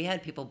sold, we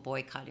had people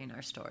boycotting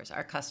our stores.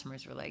 Our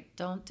customers were like,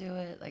 don't do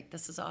it. Like,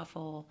 this is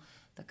awful.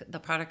 The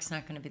product's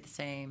not going to be the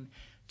same.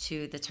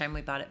 To the time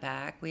we bought it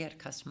back, we had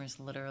customers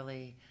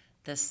literally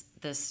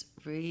this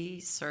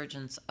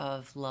resurgence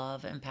of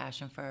love and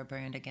passion for our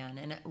brand again.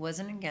 And it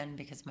wasn't again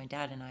because my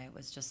dad and I, it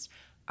was just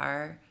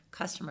our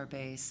customer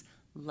base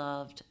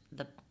loved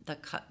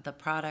the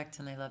product,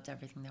 and they loved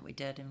everything that we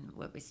did and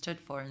what we stood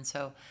for. And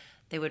so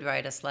they would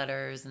write us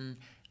letters and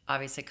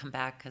obviously come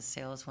back because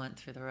sales went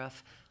through the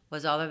roof.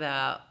 Was all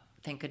about,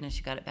 thank goodness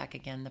you got it back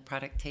again. The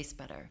product tastes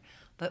better.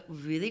 But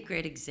really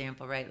great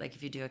example, right? Like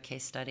if you do a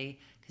case study,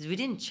 because we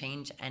didn't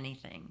change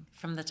anything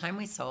from the time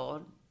we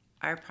sold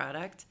our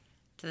product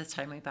to the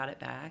time we bought it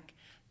back.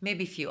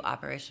 Maybe a few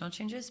operational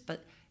changes,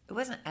 but it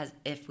wasn't as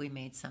if we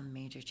made some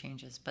major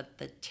changes, but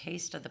the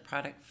taste of the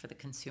product for the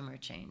consumer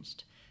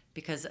changed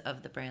because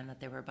of the brand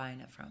that they were buying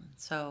it from.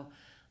 So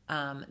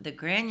the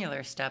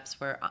granular steps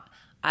were,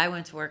 I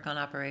went to work on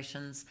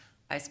operations.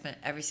 I spent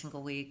every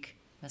single week,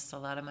 missed a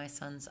lot of my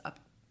son's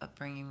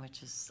upbringing,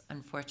 which is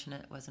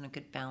unfortunate. It wasn't a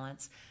good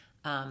balance.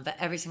 But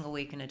every single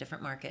week in a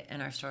different market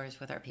in our stores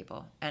with our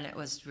people. And it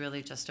was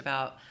really just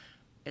about,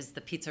 is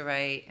the pizza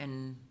right?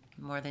 And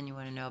more than you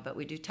want to know, but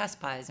we do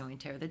test pies and we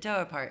tear the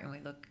dough apart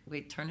and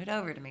we turn it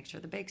over to make sure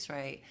the bake's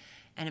right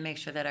and to make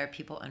sure that our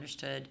people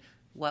understood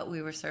what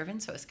we were serving.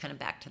 So it's kind of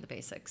back to the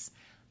basics.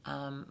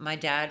 My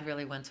dad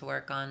really went to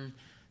work on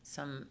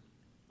some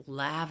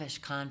lavish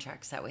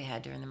contracts that we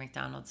had during the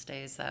McDonald's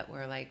days that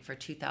were like for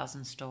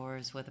 2,000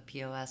 stores with a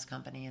POS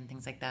company and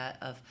things like that,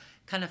 of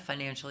kind of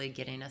financially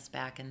getting us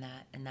back in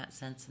that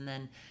sense. And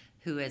then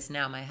who is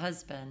now my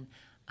husband,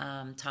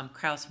 Tom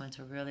Kraus, went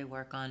to really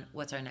work on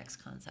what's our next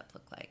concept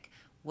look like?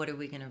 What are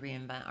we going to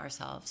reinvent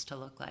ourselves to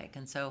look like?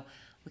 And so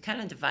we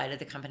kind of divided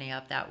the company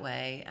up that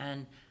way.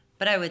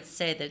 But I would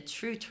say the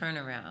true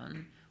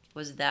turnaround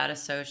was that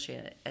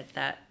associate at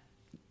that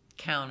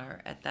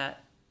counter, at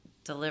that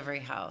delivery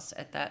house,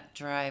 at that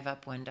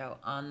drive-up window,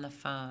 on the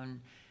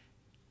phone,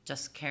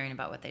 just caring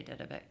about what they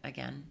did of it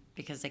again,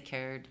 because they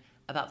cared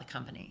about the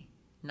company,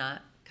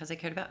 not because they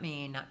cared about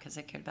me, not because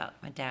they cared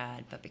about my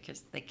dad, but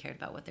because they cared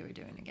about what they were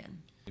doing again.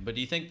 But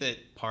do you think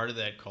that part of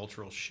that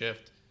cultural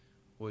shift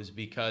was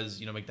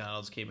because,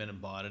 McDonald's came in and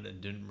bought it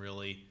and didn't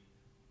really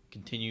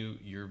continue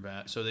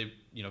so they,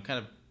 kind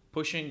of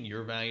pushing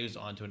your values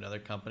onto another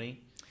company,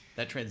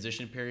 that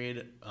transition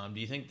period, do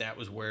you think that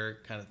was where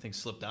kind of things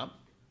slipped up?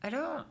 I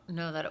don't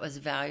know that it was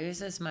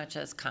values as much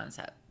as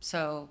concept.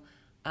 So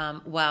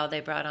while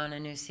they brought on a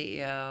new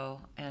CEO,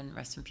 and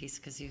rest in peace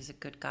because he was a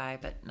good guy,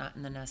 but not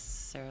in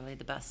necessarily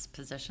the best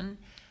position,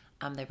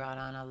 they brought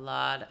on a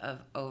lot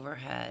of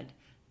overhead.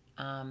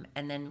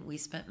 And then we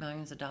spent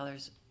millions of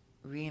dollars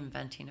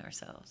reinventing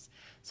ourselves.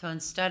 So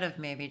instead of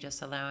maybe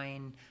just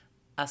allowing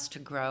us to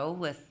grow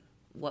with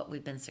what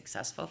we've been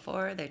successful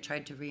for, they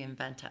tried to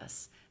reinvent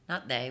us.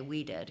 Not they,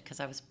 we did, because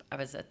I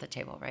was at the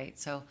table, right?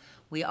 So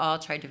we all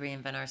tried to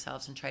reinvent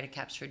ourselves and try to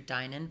capture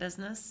dine-in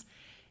business.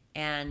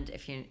 And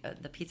if you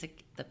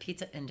the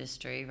pizza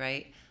industry,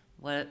 right?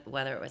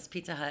 Whether it was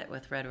Pizza Hut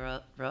with red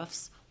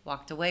roofs,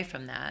 walked away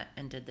from that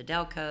and did the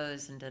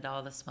Delcos and did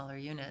all the smaller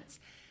units.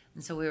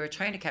 And so we were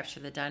trying to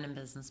capture the dine-in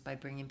business by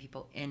bringing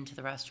people into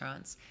the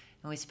restaurants,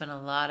 and we spent a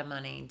lot of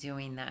money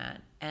doing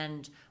that.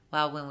 And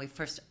while when we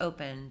first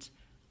opened,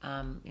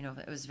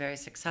 it was very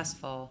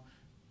successful.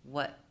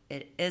 What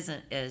it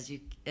isn't is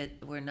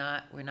we're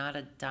not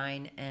a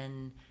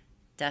dine-in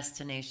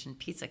destination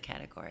pizza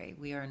category.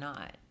 We are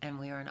not, and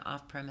we are an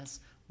off-premise.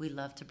 We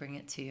love to bring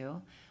it to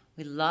you.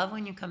 We love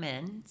when you come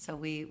in. So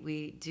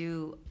we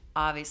do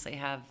obviously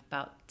have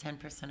about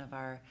 10% of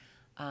our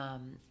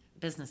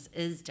business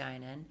is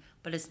dine-in,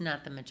 but it's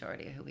not the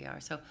majority of who we are.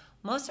 So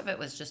most of it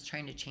was just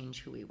trying to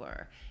change who we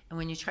were. And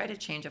when you try to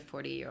change a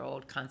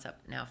 40-year-old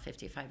concept, now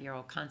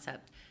 55-year-old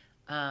concept,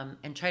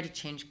 and try to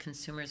change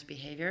consumers'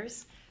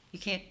 behaviors, you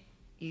can't.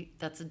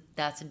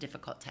 That's a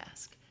difficult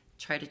task.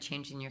 Try to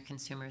change in your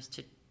consumers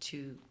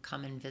to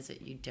come and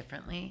visit you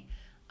differently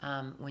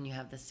when you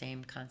have the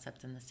same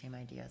concept and the same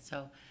idea.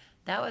 So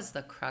that was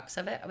the crux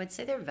of it. I would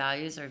say their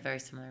values are very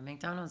similar.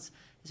 McDonald's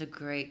is a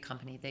great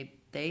company.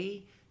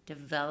 They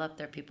develop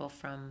their people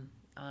from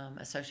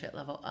associate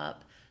level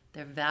up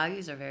Their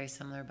values are very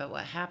similar, but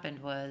what happened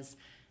was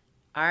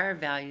our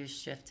values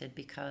shifted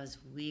because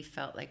we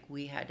felt like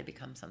we had to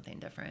become something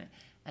different.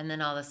 And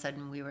then all of a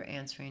sudden we were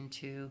answering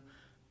to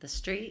the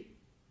street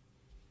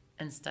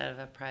instead of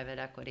a private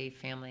equity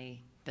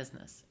family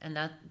business. And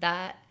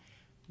that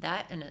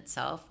in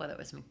itself, whether it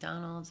was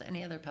McDonald's,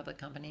 any other public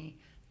company,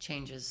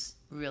 changes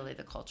really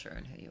the culture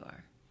and who you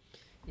are.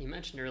 You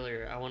mentioned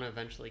earlier, I want to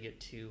eventually get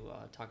to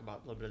talk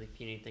about a little bit of the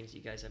community things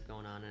you guys have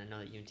going on, and I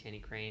know that you and Tanny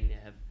Crane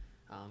have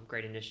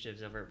great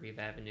initiatives over at Reeve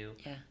Avenue.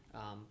 Yeah.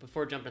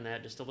 Before jumping into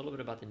that, just a little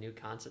bit about the new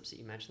concepts that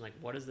you mentioned. Like,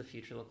 what does the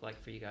future look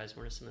like for you guys?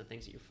 What are some of the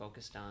things that you're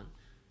focused on,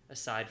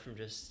 aside from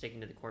just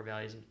sticking to the core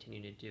values and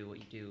continuing to do what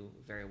you do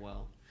very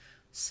well?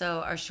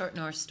 So our Short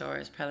North store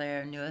is probably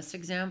our newest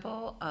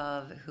example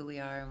of who we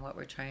are and what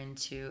we're trying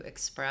to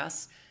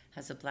express.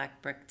 Has a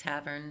black brick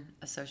tavern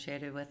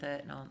associated with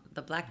it. And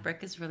the black brick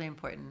is really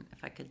important,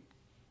 if I could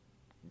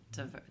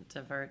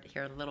divert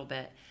here a little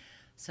bit.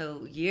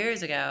 So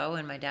years ago,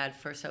 when my dad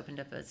first opened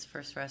up his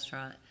first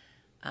restaurant,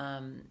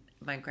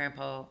 my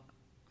grandpa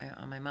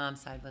on my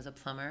mom's side was a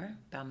plumber,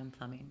 Bauman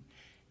Plumbing.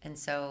 And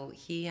so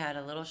he had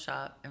a little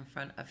shop in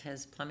front of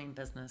his plumbing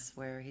business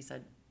where he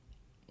said,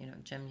 you know,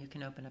 Jim, you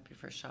can open up your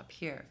first shop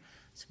here.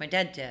 So my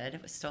dad did.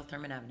 It was still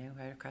Thurman Avenue,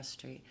 right across the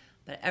street.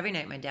 But every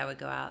night my dad would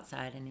go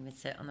outside and he would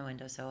sit on the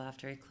windowsill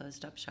after he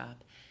closed up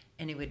shop.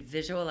 And he would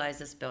visualize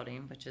this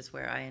building, which is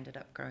where I ended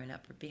up growing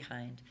up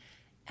behind.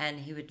 And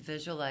he would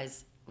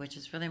visualize, which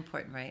is really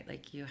important, right?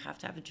 Like, you have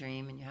to have a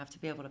dream and you have to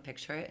be able to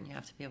picture it and you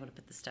have to be able to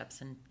put the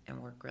steps in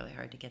and work really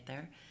hard to get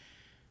there.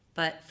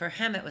 But for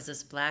him, it was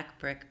this black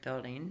brick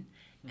building.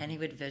 And he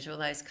would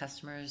visualize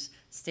customers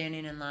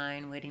standing in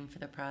line, waiting for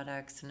the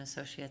products, and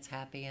associates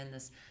happy, and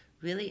this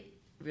really,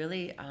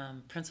 really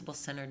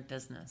principle-centered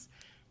business.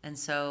 And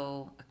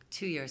so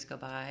 2 years go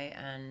by,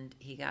 and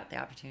he got the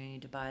opportunity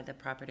to buy the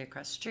property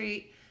across the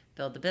street,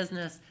 build the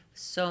business. It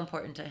was so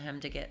important to him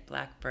to get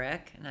black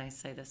brick. And I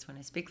say this when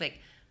I speak, like,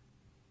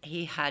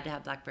 he had to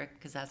have black brick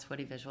because that's what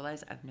he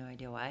visualized. I have no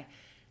idea why.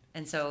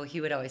 And so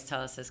he would always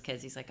tell us as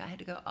kids, he's like, I had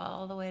to go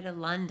all the way to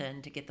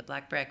London to get the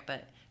black brick,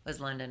 but it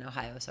was London,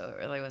 Ohio, so it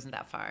really wasn't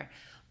that far.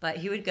 But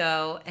he would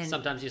go and...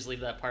 Sometimes you just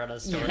leave that part of the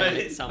story.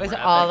 It was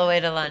all the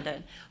way to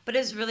London. But it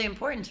was really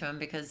important to him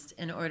because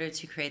in order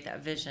to create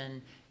that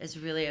vision is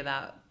really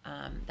about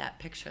that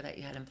picture that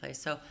you had in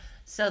place.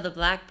 So the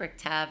Black Brick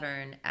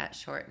Tavern at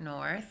Short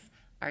North,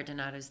 our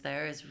Donato's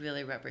there, is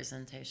really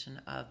representation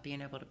of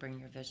being able to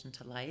bring your vision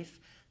to life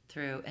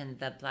through, and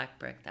the black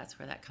brick, that's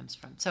where that comes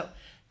from. So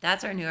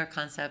that's our newer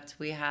concept.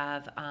 We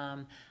have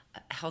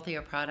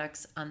healthier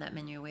products on that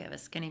menu. We have a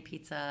skinny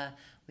pizza,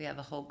 we have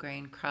a whole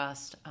grain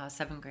crust,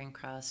 7-grain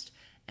crust,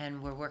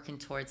 and we're working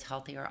towards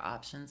healthier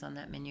options on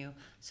that menu.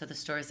 So the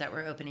stores that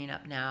we're opening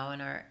up now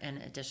in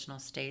additional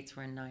states,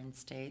 we're in 9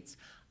 states,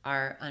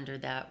 are under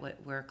that, what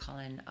we're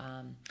calling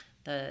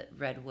the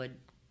Redwood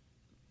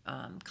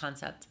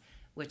concept,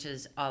 which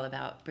is all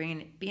about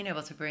being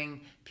able to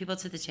bring people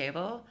to the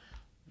table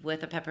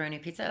with a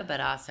pepperoni pizza,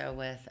 but also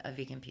with a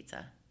vegan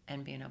pizza,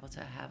 and being able to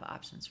have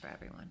options for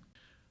everyone.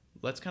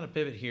 Let's kind of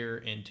pivot here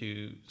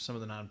into some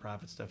of the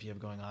nonprofit stuff you have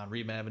going on.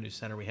 Reeve Avenue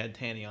Center, we had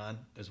Tanny on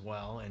as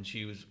well, and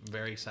she was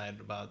very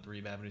excited about the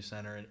Reeve Avenue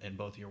Center and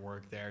both your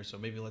work there. So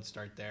maybe let's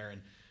start there and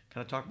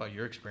kind of talk about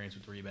your experience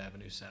with Reeve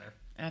Avenue Center.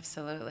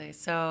 Absolutely.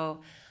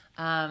 So,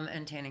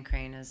 and Tanny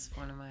Crane is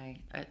one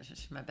of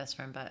she's my best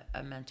friend, but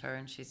a mentor,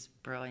 and she's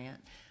brilliant.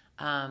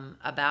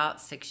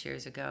 About 6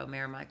 years ago,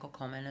 Mayor Michael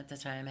Coleman at the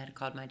time had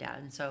called my dad.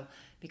 And so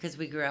because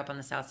we grew up on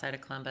the south side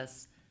of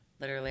Columbus,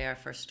 literally our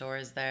first store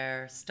is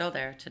there, still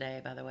there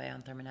today, by the way,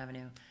 on Thurman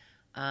Avenue.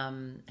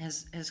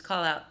 His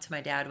call out to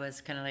my dad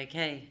was kind of like,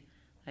 hey,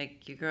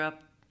 like, you grew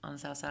up on the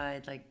south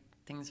side, like,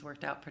 things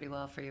worked out pretty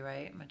well for you,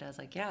 right? My dad's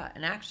like, yeah.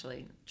 And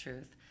actually,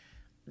 truth,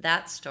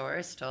 that store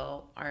is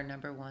still our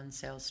 #1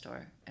 sales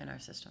store in our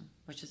system,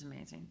 which is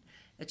amazing.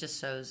 It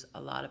just shows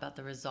a lot about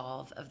the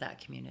resolve of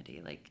that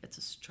community. Like, it's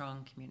a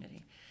strong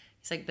community.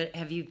 He's like, but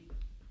have you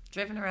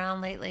driven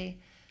around lately?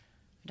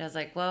 My dad's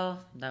like,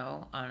 well,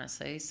 no,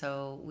 honestly.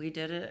 So we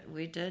did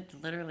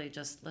literally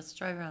just, let's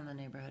drive around the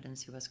neighborhood and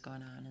see what's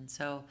going on. And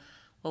so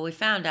what we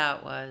found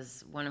out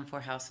was 1 in 4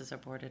 houses are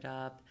boarded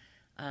up.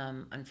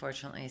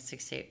 Unfortunately,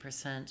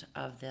 68%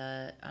 of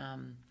the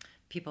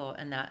people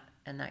in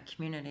that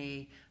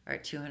community are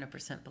at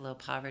 200% below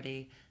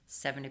poverty.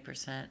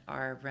 70%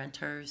 are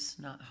renters,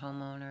 not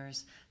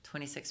homeowners.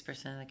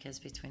 26% of the kids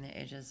between the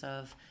ages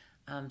of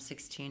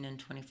 16 and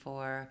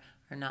 24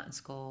 are not in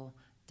school,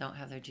 don't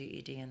have their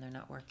GED, and they're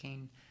not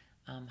working.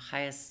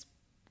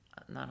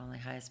 Not only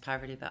highest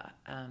poverty, but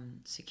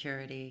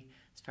security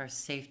as far as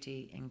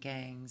safety and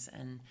gangs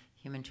and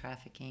human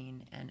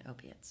trafficking and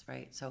opiates,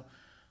 right? So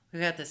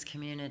we've got this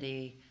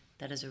community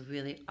that is a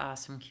really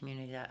awesome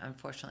community that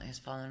unfortunately has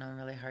fallen on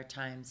really hard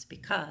times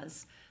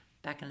because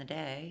back in the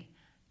day,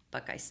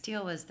 Buckeye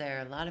Steel was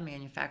there, a lot of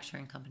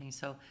manufacturing companies.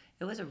 So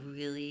it was a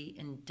really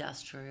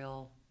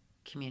industrial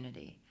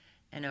community.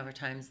 And over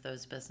time,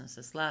 those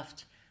businesses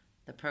left,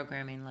 the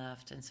programming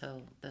left. And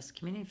so this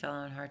community fell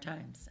on hard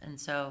times. And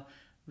so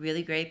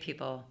really great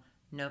people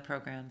no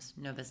programs,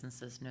 no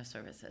businesses, no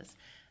services.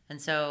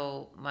 And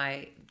so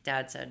my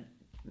dad said,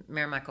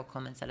 Mayor Michael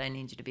Coleman said, I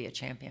need you to be a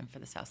champion for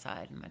the South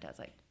Side. And my dad's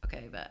like,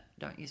 okay, but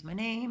don't use my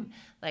name.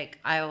 Like,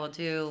 I will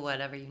do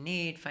whatever you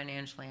need.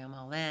 Financially, I'm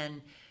all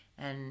in.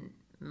 And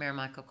Mayor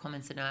Michael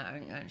Coleman said, no,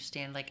 I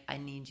understand. Like, I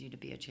need you to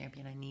be a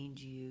champion. I need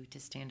you to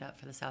stand up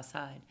for the South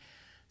Side.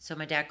 So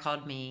my dad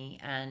called me,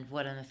 and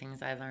one of the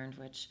things I learned,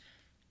 which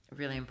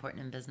really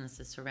important in business,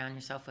 is surround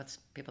yourself with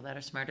people that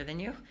are smarter than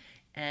you.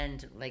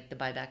 And like the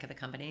buyback of the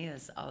company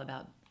is all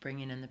about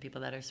bringing in the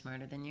people that are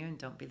smarter than you, and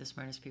don't be the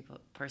smartest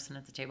person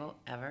at the table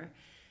ever.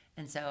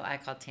 And so I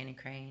called Tanny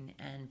Crane,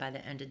 and by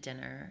the end of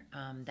dinner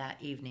that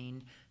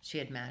evening, she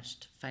had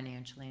matched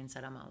financially and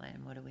said, I'm all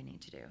in. What do we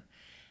need to do?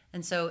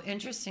 And so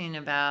interesting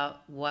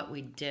about what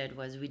we did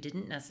was we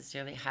didn't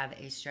necessarily have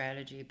a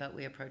strategy, but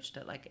we approached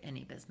it like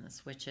any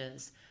business, which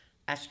is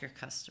ask your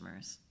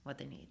customers what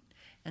they need.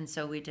 And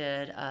so we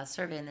did a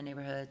survey in the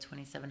neighborhood,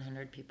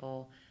 2,700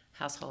 people,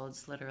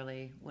 households,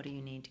 literally, what do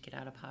you need to get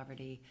out of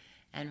poverty?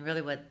 And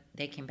really what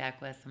they came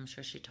back with, I'm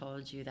sure she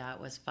told you that,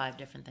 was 5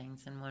 different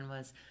things. And one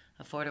was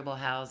affordable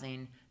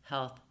housing,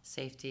 health,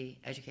 safety,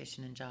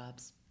 education, and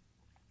jobs.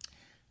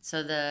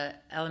 So the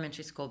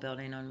elementary school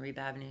building on Reeb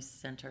Avenue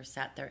Center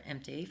sat there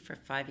empty for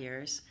 5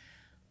 years,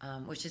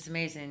 which is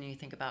amazing. You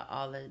think about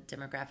all the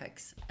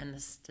demographics and the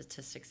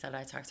statistics that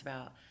I talked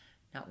about.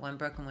 Not one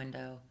broken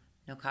window,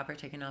 no copper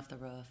taken off the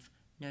roof,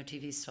 no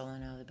TV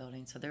stolen out of the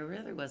building. So there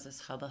really was this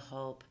hub of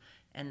hope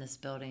in this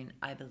building,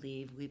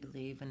 we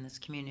believe in this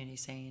community,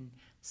 saying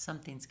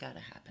something's got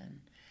to happen.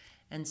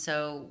 And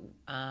so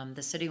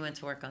the city went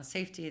to work on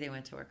safety, they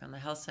went to work on the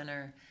health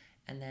center,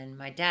 and then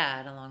my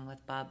dad, along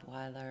with Bob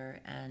Weiler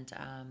and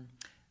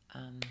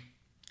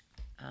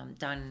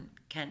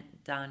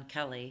Don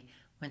Kelly,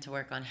 went to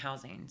work on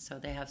housing. So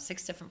they have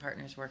 6 different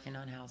partners working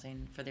on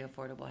housing for the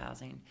affordable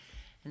housing.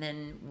 And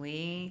then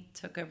we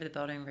took over the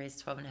building,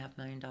 raised $12.5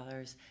 million,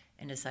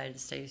 and decided to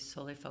stay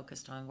solely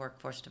focused on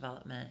workforce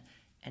development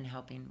and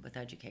helping with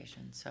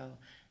education. So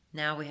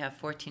now we have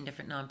 14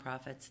 different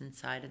nonprofits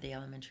inside of the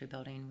elementary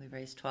building. We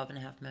raised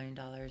 $12.5 million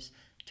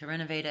to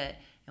renovate it,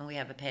 and we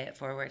have a Pay It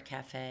Forward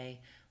cafe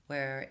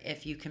where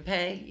if you can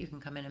pay, you can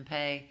come in and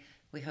pay.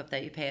 We hope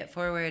that you pay it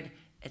forward.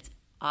 It's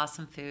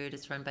awesome food.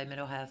 It's run by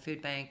Mid-Ohio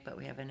Food Bank, but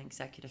we have an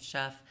executive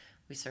chef.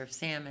 We serve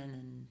salmon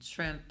and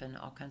shrimp and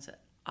all kinds of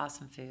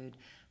awesome food.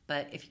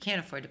 But if you can't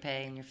afford to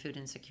pay and you're food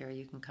insecure,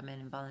 you can come in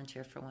and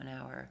volunteer for 1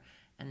 hour,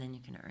 and then you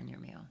can earn your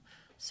meal.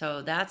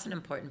 So that's an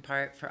important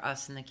part for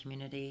us in the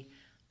community.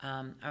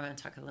 I want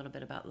to talk a little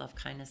bit about Love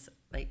Kindness.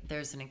 Like,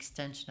 there's an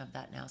extension of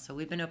that now. So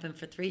we've been open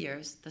for 3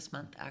 years, this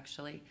month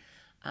actually,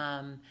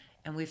 and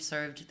we've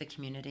served the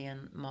community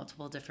in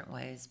multiple different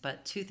ways.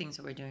 But 2 things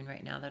that we're doing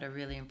right now that are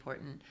really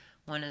important.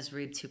 One is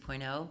Reeb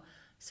 2.0.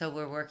 So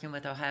we're working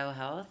with Ohio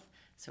Health.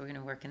 So we're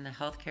going to work in the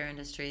healthcare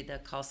industry, the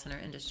call center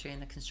industry,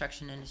 and the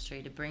construction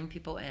industry to bring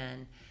people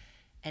in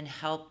and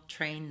help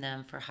train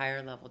them for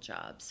higher level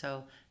jobs.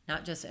 So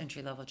not just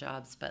entry level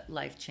jobs, but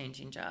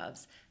life-changing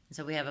jobs. And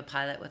so we have a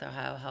pilot with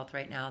Ohio Health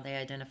right now. They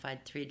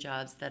identified 3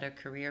 jobs that are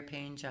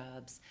career-paying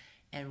jobs.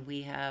 And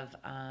we have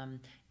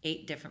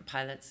 8 different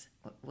pilots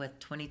with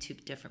 22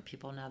 different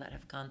people now that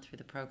have gone through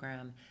the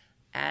program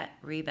at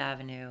Reeb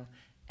Avenue.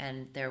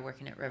 And they're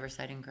working at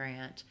Riverside and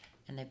Grant.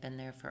 And they've been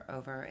there for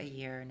over a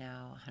year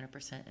now,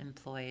 100%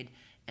 employed,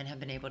 and have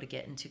been able to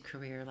get into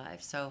career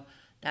life. So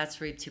that's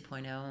Reeb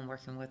 2.0 and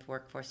working with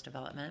workforce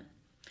development.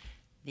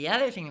 The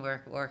other thing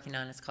we're working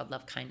on is called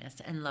Love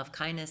Kindness. And Love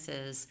Kindness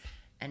is,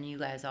 and you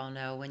guys all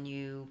know,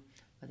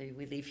 whether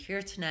we leave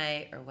here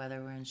tonight or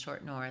whether we're in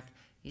Short North,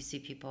 you see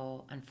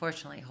people,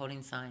 unfortunately,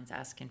 holding signs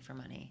asking for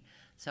money.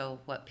 So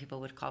what people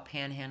would call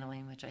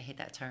panhandling, which I hate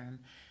that term.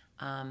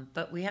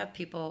 But we have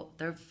people,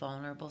 they're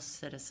vulnerable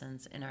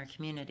citizens in our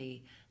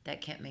community that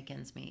can't make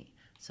ends meet.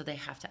 So they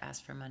have to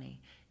ask for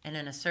money. And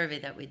in a survey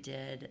that we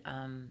did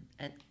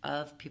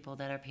of people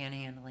that are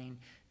panhandling,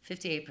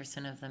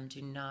 58% of them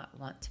do not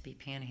want to be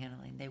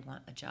panhandling. They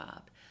want a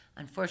job.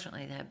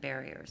 Unfortunately, they have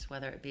barriers,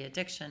 whether it be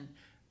addiction,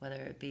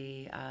 whether it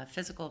be a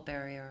physical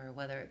barrier, or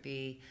whether it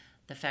be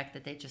the fact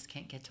that they just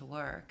can't get to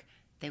work.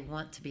 They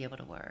want to be able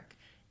to work.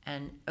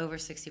 And over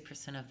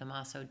 60% of them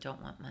also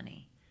don't want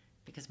money,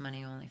 because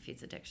money only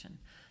feeds addiction.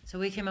 So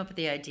we came up with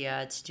the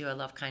idea to do a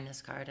Love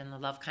Kindness card, and the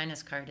Love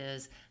Kindness card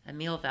is a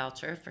meal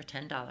voucher for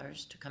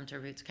 $10 to come to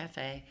Roots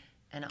Cafe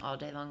and an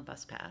all-day-long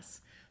bus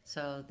pass.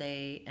 So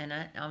in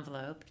an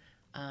envelope,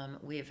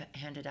 we've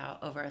handed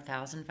out over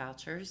 1,000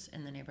 vouchers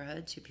in the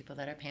neighborhood to people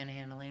that are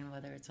panhandling,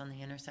 whether it's on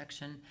the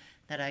intersection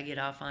that I get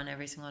off on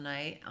every single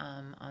night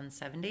on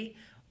 70,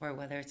 or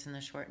whether it's in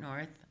the Short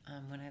North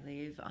when I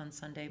leave on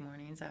Sunday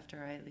mornings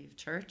after I leave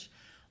church,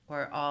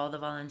 or all the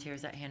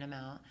volunteers that hand them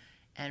out.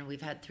 And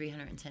we've had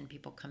 310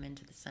 people come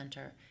into the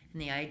center.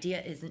 And the idea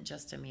isn't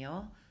just a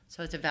meal.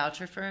 So it's a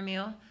voucher for a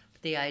meal.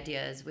 But the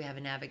idea is we have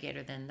a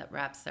navigator then that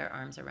wraps their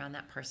arms around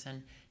that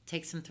person,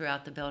 takes them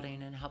throughout the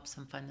building, and helps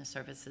them find the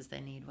services they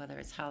need, whether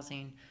it's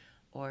housing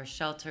or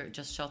shelter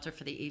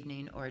for the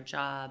evening, or a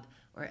job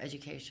or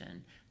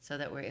education, so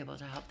that we're able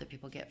to help the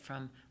people get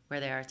from where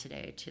they are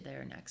today to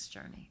their next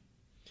journey.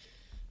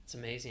 It's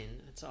amazing.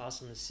 It's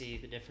awesome to see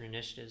the different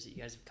initiatives that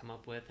you guys have come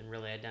up with and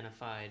really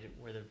identified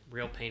where the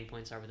real pain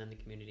points are within the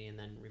community, and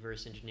then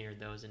reverse engineered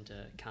those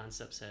into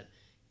concepts that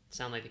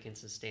sound like they can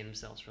sustain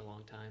themselves for a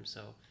long time.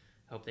 So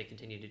I hope they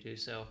continue to do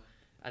so.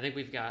 I think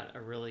we've got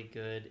a really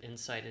good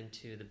insight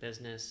into the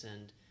business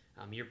and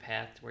your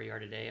path to where you are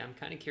today. I'm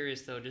kind of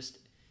curious though, just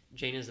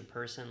Jane as a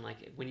person,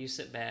 like when you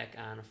sit back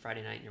on a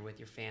Friday night and you're with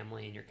your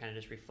family and you're kind of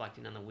just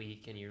reflecting on the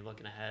week and you're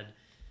looking ahead,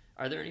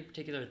 are there any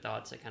particular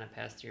thoughts that kind of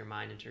pass through your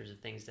mind in terms of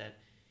things that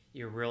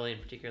you're really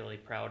and particularly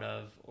proud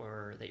of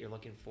or that you're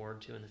looking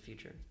forward to in the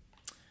future?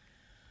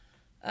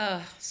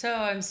 So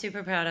I'm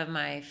super proud of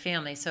my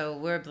family. So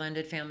we're a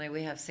blended family.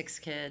 We have 6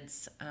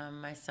 kids.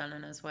 My son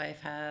and his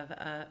wife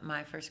have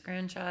my first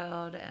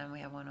grandchild, and we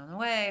have one on the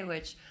way,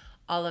 which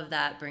all of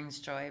that brings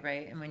joy,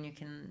 right? And when you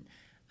can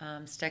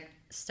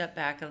step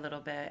back a little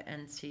bit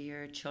and see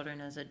your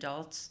children as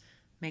adults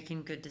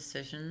making good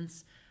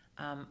decisions,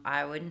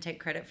 I wouldn't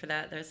take credit for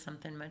that. There's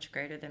something much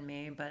greater than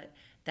me, but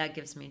that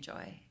gives me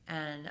joy.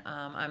 And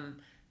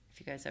if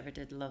you guys ever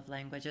did love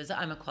languages,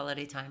 I'm a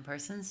quality time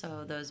person,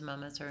 so those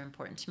moments are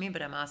important to me,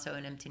 but I'm also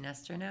an empty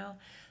nester now.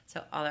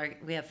 So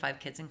we have 5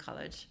 kids in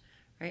college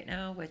right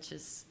now, which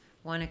is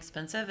 1,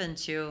 expensive, and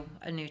 2,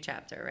 a new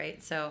chapter,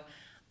 right? So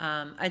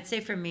I'd say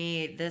for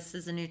me, this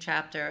is a new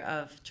chapter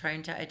of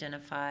trying to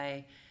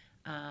identify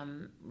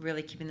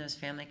really keeping those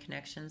family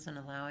connections and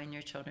allowing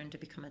your children to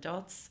become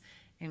adults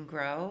and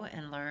grow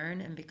and learn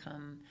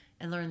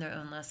and learn their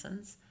own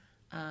lessons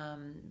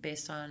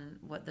based on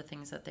what the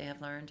things that they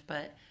have learned.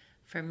 But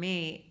for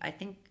me, I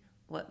think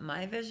what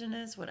my vision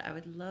is, what I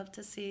would love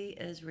to see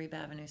is Reeb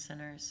Avenue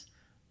centers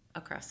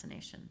across the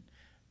nation.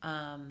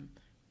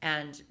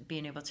 And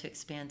being able to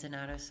expand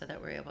Donato so that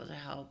we're able to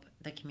help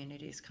the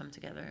communities come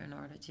together in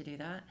order to do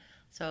that.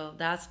 So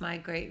that's my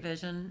great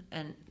vision,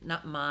 and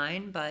not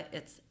mine, but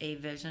it's a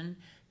vision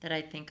that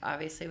I think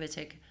obviously would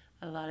take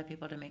a lot of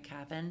people to make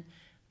happen.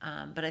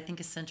 But I think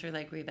a center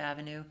like Reeb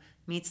Avenue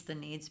meets the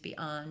needs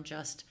beyond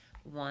just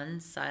one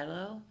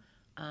silo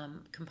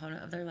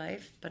component of their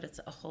life, but it's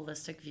a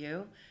holistic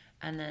view.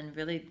 And then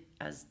really,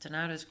 as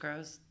Donatos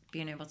grows,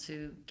 being able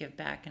to give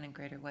back in a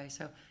greater way.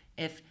 So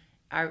if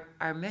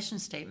our mission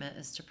statement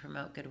is to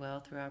promote goodwill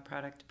through our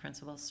product,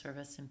 principles,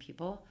 service, and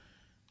people.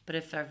 But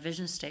if our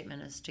vision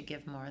statement is to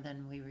give more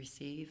than we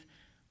receive,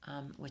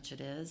 which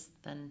it is,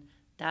 then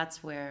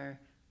that's where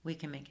we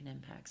can make an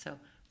impact. So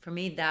for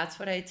me, that's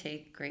what I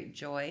take great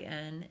joy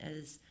in,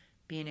 is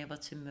being able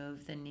to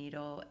move the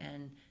needle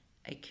in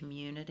a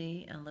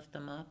community and lift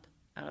them up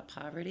out of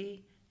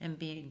poverty, and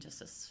being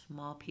just a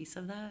small piece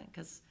of that,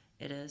 because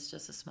it is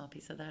just a small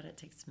piece of that. It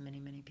takes many,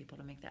 many people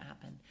to make that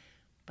happen.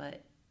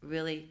 But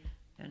really,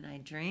 when I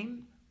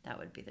dream, that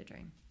would be the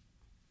dream.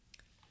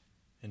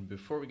 And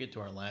before we get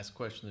to our last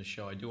question of the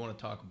show, I do want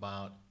to talk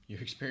about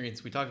your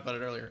experience. We talked about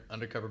it earlier,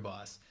 Undercover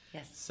Boss.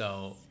 Yes.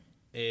 So,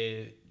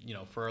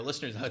 for our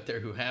listeners out there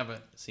who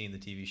haven't seen the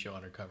TV show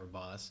Undercover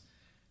Boss,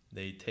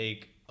 they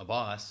take a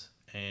boss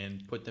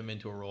and put them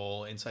into a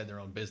role inside their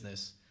own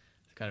business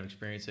to kind of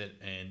experience it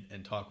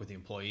and talk with the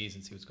employees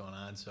and see what's going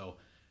on. So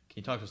can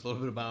you talk to us a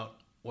little bit about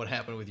what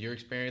happened with your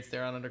experience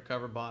there on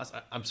Undercover Boss?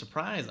 I'm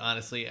surprised,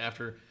 honestly,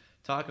 after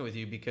talking with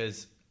you,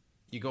 because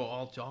you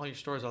go to all your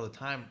stores all the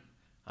time.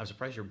 I'm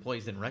surprised your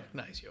employees didn't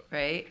recognize you.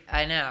 Right?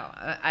 I know.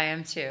 I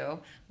am too.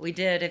 We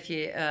did, if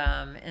you,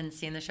 in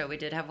seeing the show, we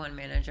did have one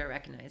manager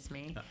recognize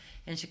me,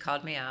 and she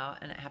called me out,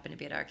 and it happened to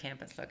be at our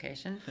campus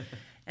location.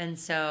 And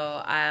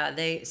so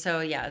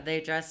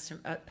they dressed,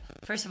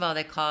 first of all,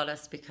 they called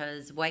us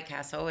because White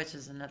Castle, which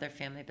is another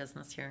family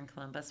business here in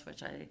Columbus,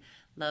 which I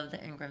love,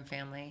 the Ingram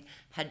family,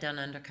 had done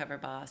Undercover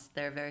Boss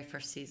their very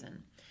first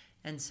season.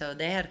 And so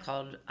they had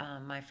called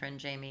my friend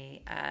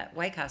Jamie at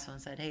White Castle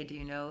and said, hey, do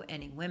you know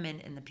any women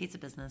in the pizza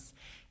business?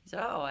 He said,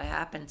 oh, I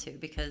happen to,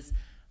 because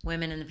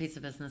women in the pizza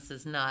business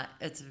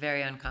it's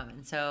very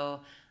uncommon.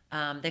 So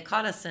they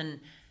called us, and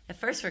at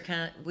first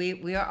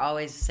we are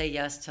always say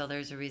yes till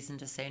there's a reason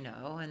to say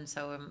no. And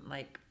so I'm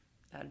like,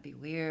 that'd be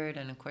weird.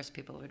 And of course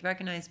people would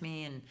recognize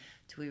me, and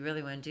do we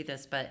really want to do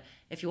this? But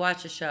if you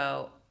watch the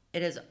show,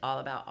 it is all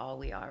about all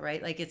we are,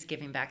 right? Like, it's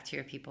giving back to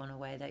your people in a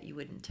way that you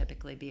wouldn't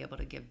typically be able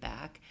to give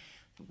back,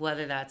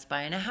 whether that's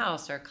buying a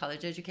house or a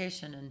college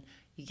education, and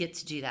you get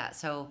to do that.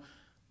 So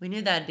we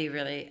knew that'd be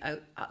really a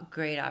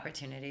great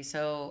opportunity.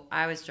 So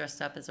I was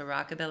dressed up as a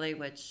rockabilly,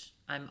 which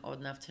I'm old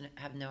enough to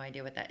have no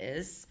idea what that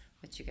is,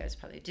 which you guys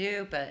probably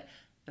do, but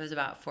it was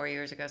about 4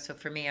 years ago. So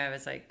for me, I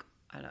was like,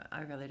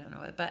 I really don't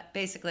know it. But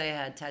basically I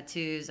had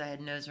tattoos, I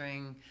had nose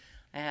ring,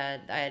 I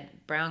had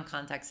brown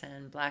contacts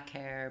in, black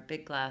hair,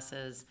 big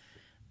glasses.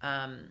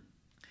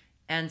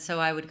 And so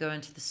I would go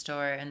into the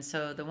store. And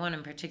so the one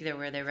in particular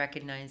where they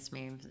recognized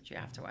me, you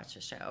have to watch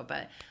the show,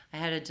 but I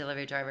had a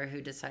delivery driver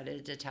who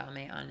decided to tell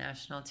me on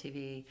national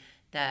TV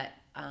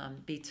that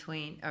on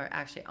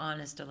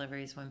his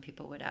deliveries, when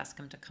people would ask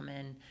him to come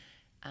in,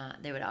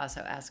 they would also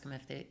ask him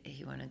if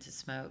he wanted to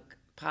smoke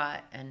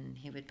pot and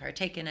he would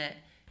partake in it,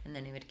 and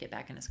then he would get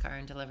back in his car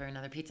and deliver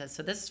another pizza.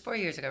 So this is 4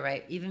 years ago,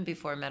 right? Even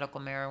before medical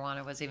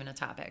marijuana was even a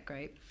topic,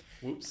 right?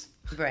 Whoops.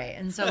 Right.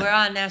 And so we're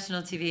on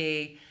national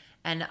TV,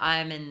 and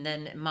I'm in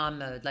then mom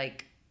mode.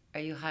 Like, are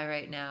you high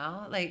right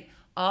now? Like,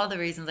 all the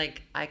reasons,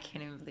 like, I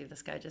can't even believe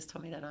this guy just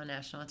told me that on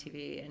national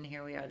TV, and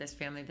here we are, this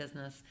family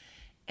business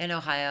in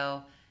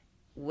Ohio,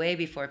 way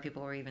before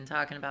people were even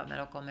talking about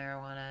medical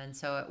marijuana, and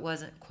so it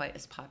wasn't quite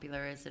as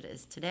popular as it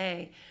is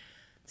today.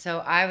 So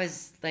I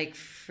was like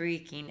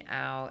freaking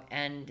out,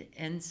 and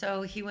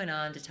so he went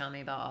on to tell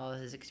me about all of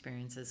his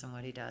experiences and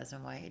what he does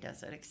and why he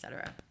does it,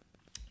 etc.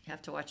 You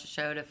have to watch the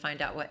show to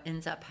find out what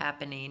ends up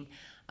happening,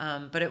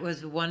 but it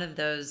was one of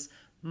those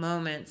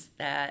moments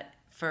that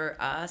for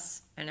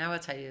us, and I will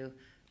tell you,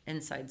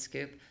 inside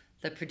scoop,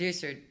 the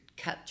producer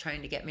kept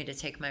trying to get me to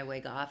take my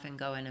wig off and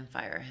go in and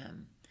fire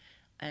him.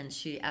 And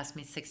she asked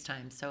me 6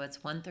 times. So it's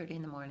 1:30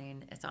 in the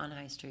morning. It's on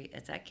High Street.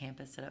 It's at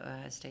campus at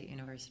Ohio State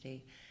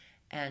University.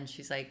 And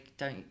she's like,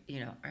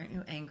 aren't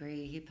you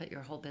angry? He put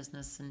your whole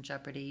business in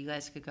jeopardy. You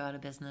guys could go out of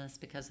business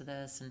because of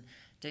this. And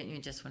don't you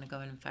just want to go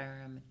in and fire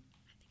him?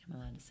 I think I'm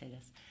allowed to say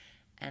this.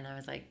 And I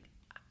was like,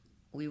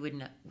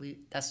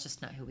 that's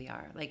just not who we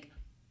are. Like,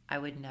 I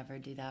would never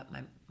do that.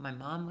 My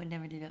mom would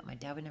never do that. My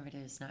dad would never do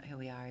it. It's not who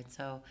we are. And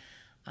so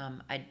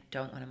I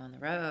don't want him on the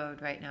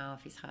road right now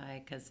if he's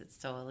high, because it's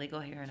still illegal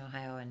here in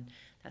Ohio and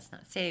that's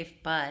not safe.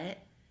 But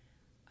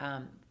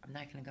I'm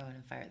not going to go in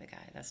and fire the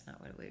guy. That's not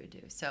what we would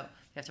do. So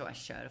you have to watch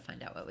the show to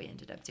find out what we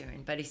ended up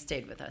doing. But he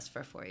stayed with us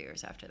for 4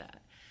 years after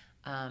that,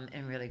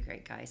 and really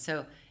great guy.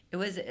 So it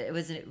was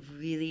a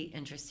really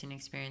interesting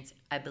experience.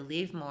 I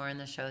believe more in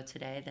the show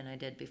today than I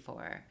did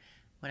before,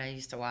 when I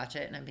used to watch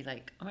it and I'd be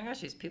like, oh my gosh,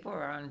 these people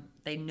are on,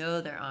 they know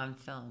they're on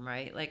film,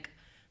 right? Like,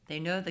 they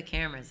know the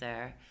camera's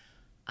there.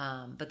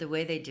 But the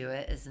way they do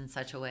it is in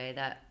such a way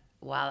that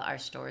while our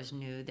stores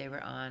knew they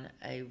were on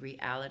a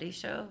reality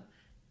show,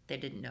 they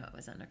didn't know it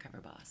was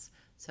Undercover Boss.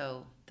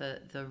 So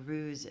the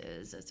ruse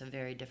is, it's a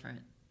very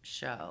different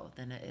show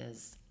than it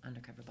is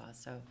Undercover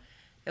Boss. So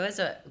it was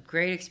a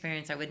great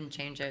experience. I wouldn't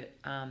change it.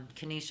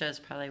 Kenesha is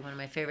probably one of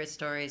my favorite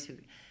stories, who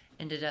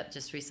ended up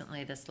just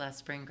recently this last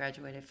spring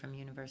graduated from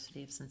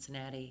University of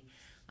Cincinnati.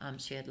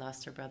 She had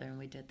lost her brother, and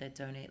we did the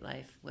Donate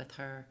Life with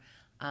her.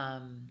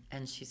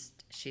 And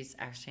she's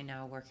actually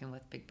now working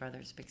with Big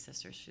Brothers Big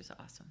Sisters. She's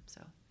awesome.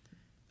 So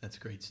that's a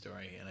great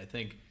story. And I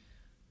think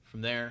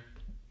from there,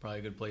 probably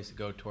a good place to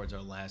go towards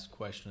our last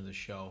question of the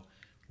show,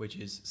 which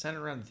is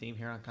centered around the theme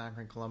here on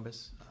Conquering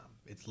Columbus.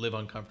 It's live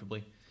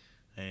uncomfortably.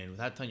 And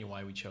without telling you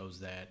why we chose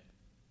that,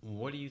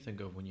 what do you think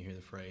of when you hear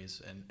the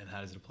phrase, and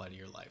how does it apply to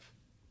your life?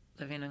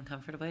 Living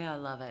uncomfortably, I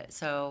love it.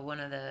 So one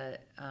of the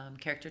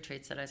character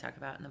traits that I talk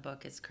about in the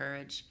book is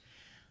courage.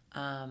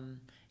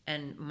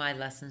 And my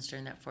lessons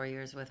during that 4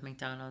 years with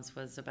McDonald's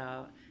was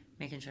about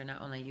making sure not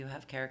only you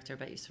have character,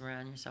 but you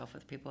surround yourself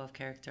with people of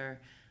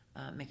character,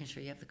 making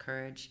sure you have the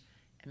courage,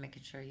 and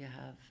making sure you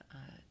have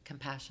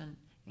compassion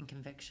and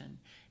conviction.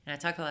 And I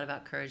talk a lot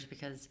about courage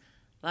because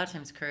a lot of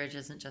times courage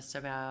isn't just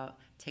about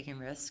taking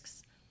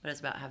risks, but it's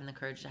about having the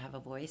courage to have a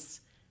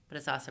voice. But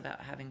it's also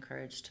about having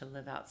courage to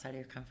live outside of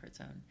your comfort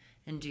zone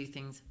and do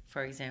things.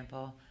 For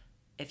example,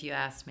 if you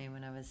asked me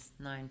when I was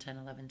 9, 10,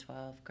 11,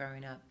 12,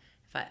 growing up,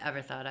 if I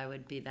ever thought I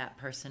would be that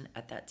person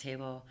at that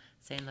table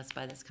saying, let's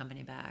buy this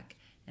company back,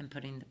 and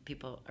putting the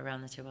people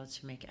around the table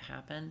to make it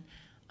happen,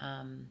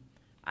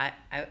 I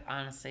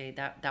honestly,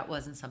 that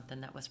wasn't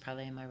something that was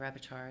probably in my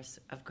repertoire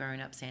of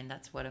growing up saying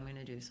that's what I'm going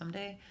to do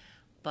someday.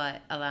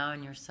 But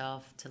allowing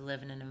yourself to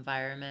live in an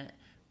environment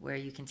where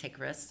you can take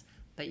risks,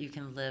 but you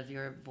can live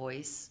your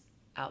voice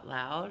out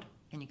loud,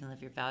 and you can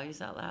live your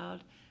values out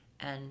loud,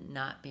 and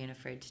not being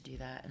afraid to do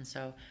that. And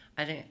so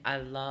I think I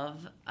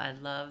love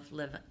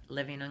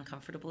living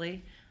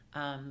uncomfortably,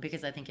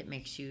 because I think it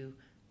makes you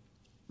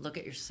look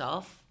at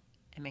yourself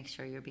and make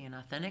sure you're being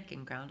authentic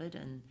and grounded,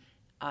 and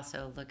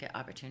also look at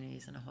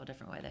opportunities in a whole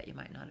different way that you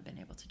might not have been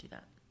able to do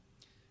that.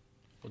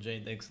 Well,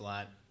 Jane, thanks a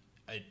lot.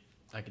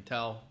 I can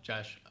tell,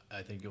 Josh,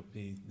 I think you'll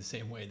be the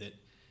same way, that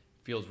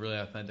feels really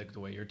authentic the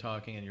way you're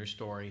talking and your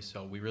story.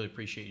 So we really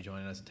appreciate you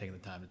joining us and taking the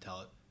time to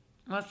tell it.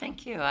 Well,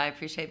 thank you. I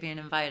appreciate being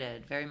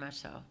invited, very much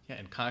so. Yeah,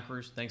 and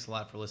Conquerors, thanks a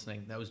lot for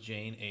listening. That was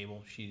Jane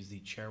Abel. She's the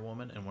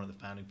chairwoman and one of the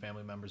founding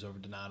family members over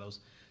Donato's,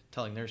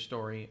 telling their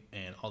story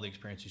and all the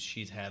experiences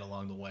she's had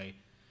along the way.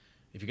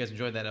 If you guys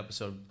enjoyed that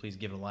episode, please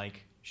give it a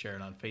like, share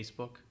it on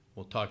Facebook.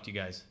 We'll talk to you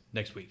guys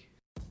next week.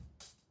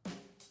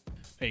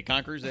 Hey,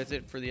 Conquerors, that's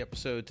it for the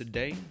episode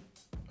today.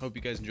 Hope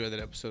you guys enjoyed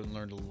that episode and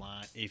learned a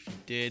lot. If you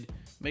did,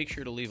 make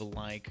sure to leave a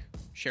like,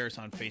 share us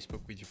on Facebook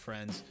with your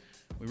friends.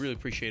 We really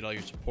appreciate all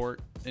your support.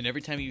 And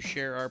every time you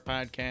share our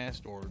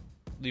podcast or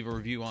leave a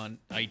review on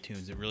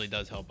iTunes, it really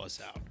does help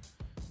us out.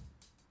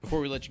 Before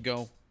we let you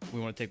go, we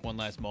want to take one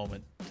last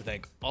moment to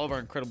thank all of our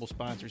incredible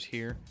sponsors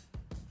here.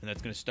 And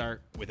that's going to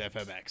start with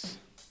FMX.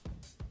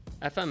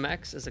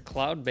 FMX is a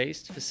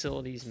cloud-based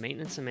facilities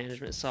maintenance and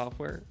management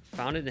software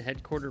founded and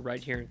headquartered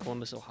right here in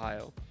Columbus,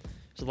 Ohio.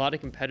 There's a lot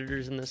of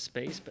competitors in this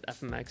space, but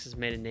FMX has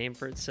made a name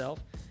for itself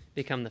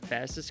Become the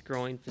fastest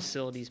growing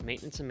facilities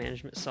maintenance and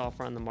management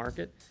software on the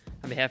market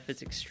on behalf of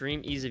its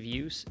extreme ease of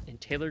use and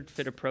tailored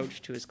fit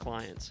approach to its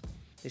clients.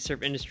 They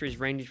serve industries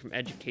ranging from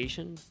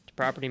education to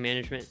property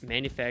management,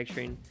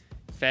 manufacturing,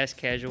 fast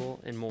casual,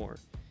 and more.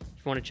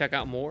 If you want to check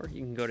out more,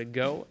 you can go to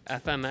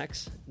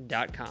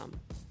gofmx.com.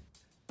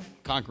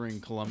 Conquering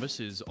Columbus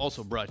is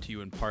also brought to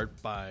you in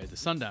part by the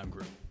Sundown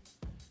Group.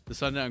 The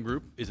Sundown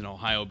Group is an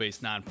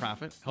Ohio-based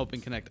nonprofit helping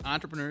connect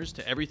entrepreneurs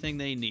to everything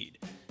they need,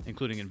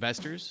 including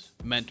investors,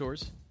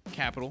 mentors,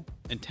 capital,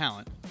 and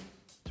talent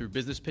through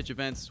business pitch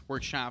events,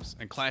 workshops,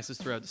 and classes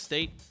throughout the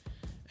state.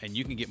 And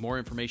you can get more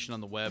information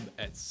on the web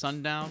at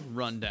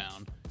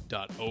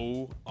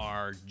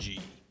sundownrundown.org.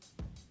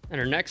 And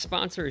our next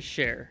sponsor is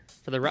Share.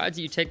 For the rides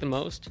that you take the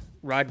most,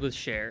 ride with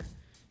Share.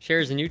 Share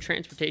is a new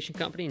transportation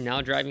company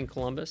now driving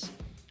Columbus.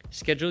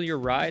 Schedule your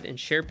ride and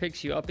Share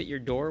picks you up at your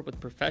door with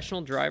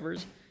professional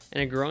drivers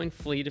and a growing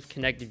fleet of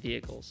connected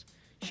vehicles.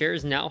 Share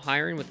is now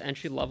hiring with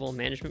entry-level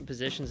management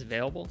positions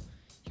available.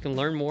 You can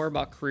learn more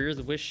about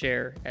careers with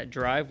Share at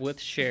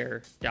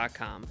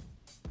drivewithshare.com.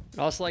 I'd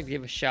also like to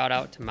give a shout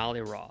out to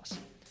Molly Ross.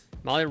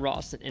 Molly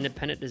Ross is an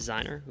independent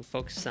designer who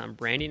focuses on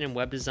branding and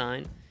web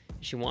design.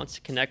 She wants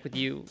to connect with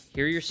you,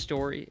 hear your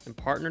story, and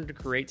partner to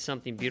create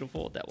something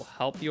beautiful that will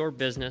help your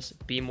business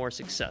be more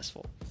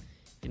successful.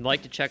 If you'd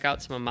like to check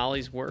out some of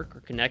Molly's work or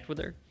connect with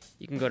her,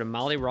 you can go to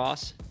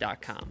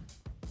mollyross.com.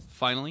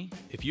 Finally,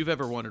 if you've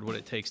ever wondered what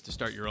it takes to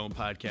start your own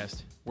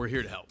podcast, we're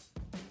here to help.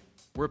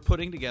 We're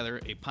putting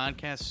together a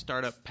podcast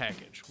startup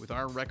package with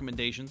our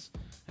recommendations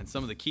and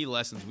some of the key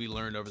lessons we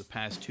learned over the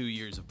past 2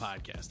 years of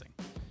podcasting.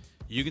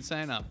 You can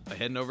sign up by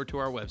heading over to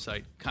our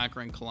website,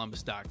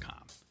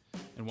 conqueringcolumbus.com.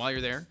 And while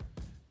you're there,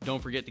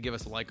 don't forget to give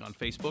us a like on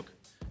Facebook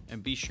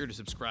and be sure to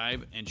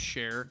subscribe and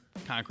share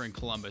Conquering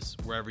Columbus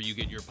wherever you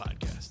get your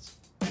podcasts.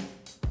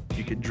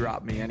 You could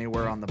drop me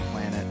anywhere on the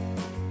planet,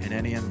 in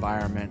any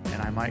environment,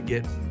 and I might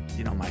get,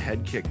 my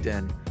head kicked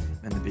in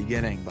the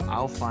beginning, but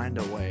I'll find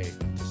a way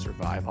to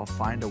survive. I'll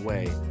find a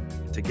way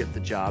to get the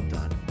job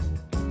done.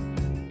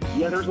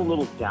 Yeah, there's a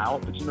little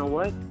doubt, but you know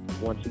what?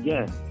 Once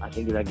again, I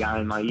think of that guy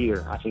in my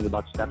ear. I think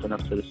about stepping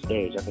up to the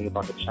stage. I think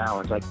about the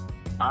challenge.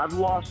 I've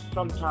lost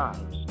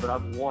sometimes, but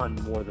I've won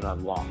more than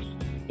I've lost.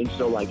 And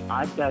so,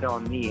 I bet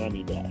on me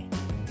any day.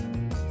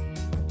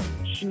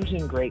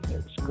 Choosing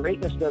greatness.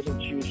 Greatness doesn't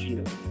choose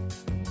you.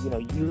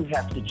 You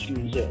have to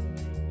choose it.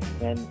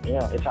 And,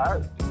 it's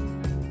hard.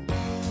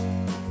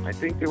 I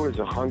think there was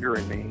a hunger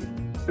in me.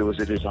 There was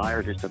a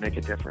desire just to make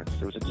a difference.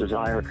 There was a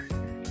desire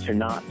to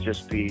not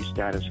just be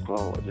status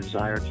quo, a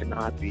desire to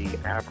not be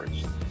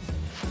average.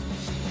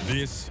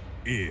 This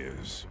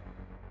is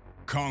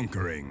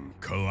Conquering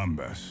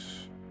Columbus.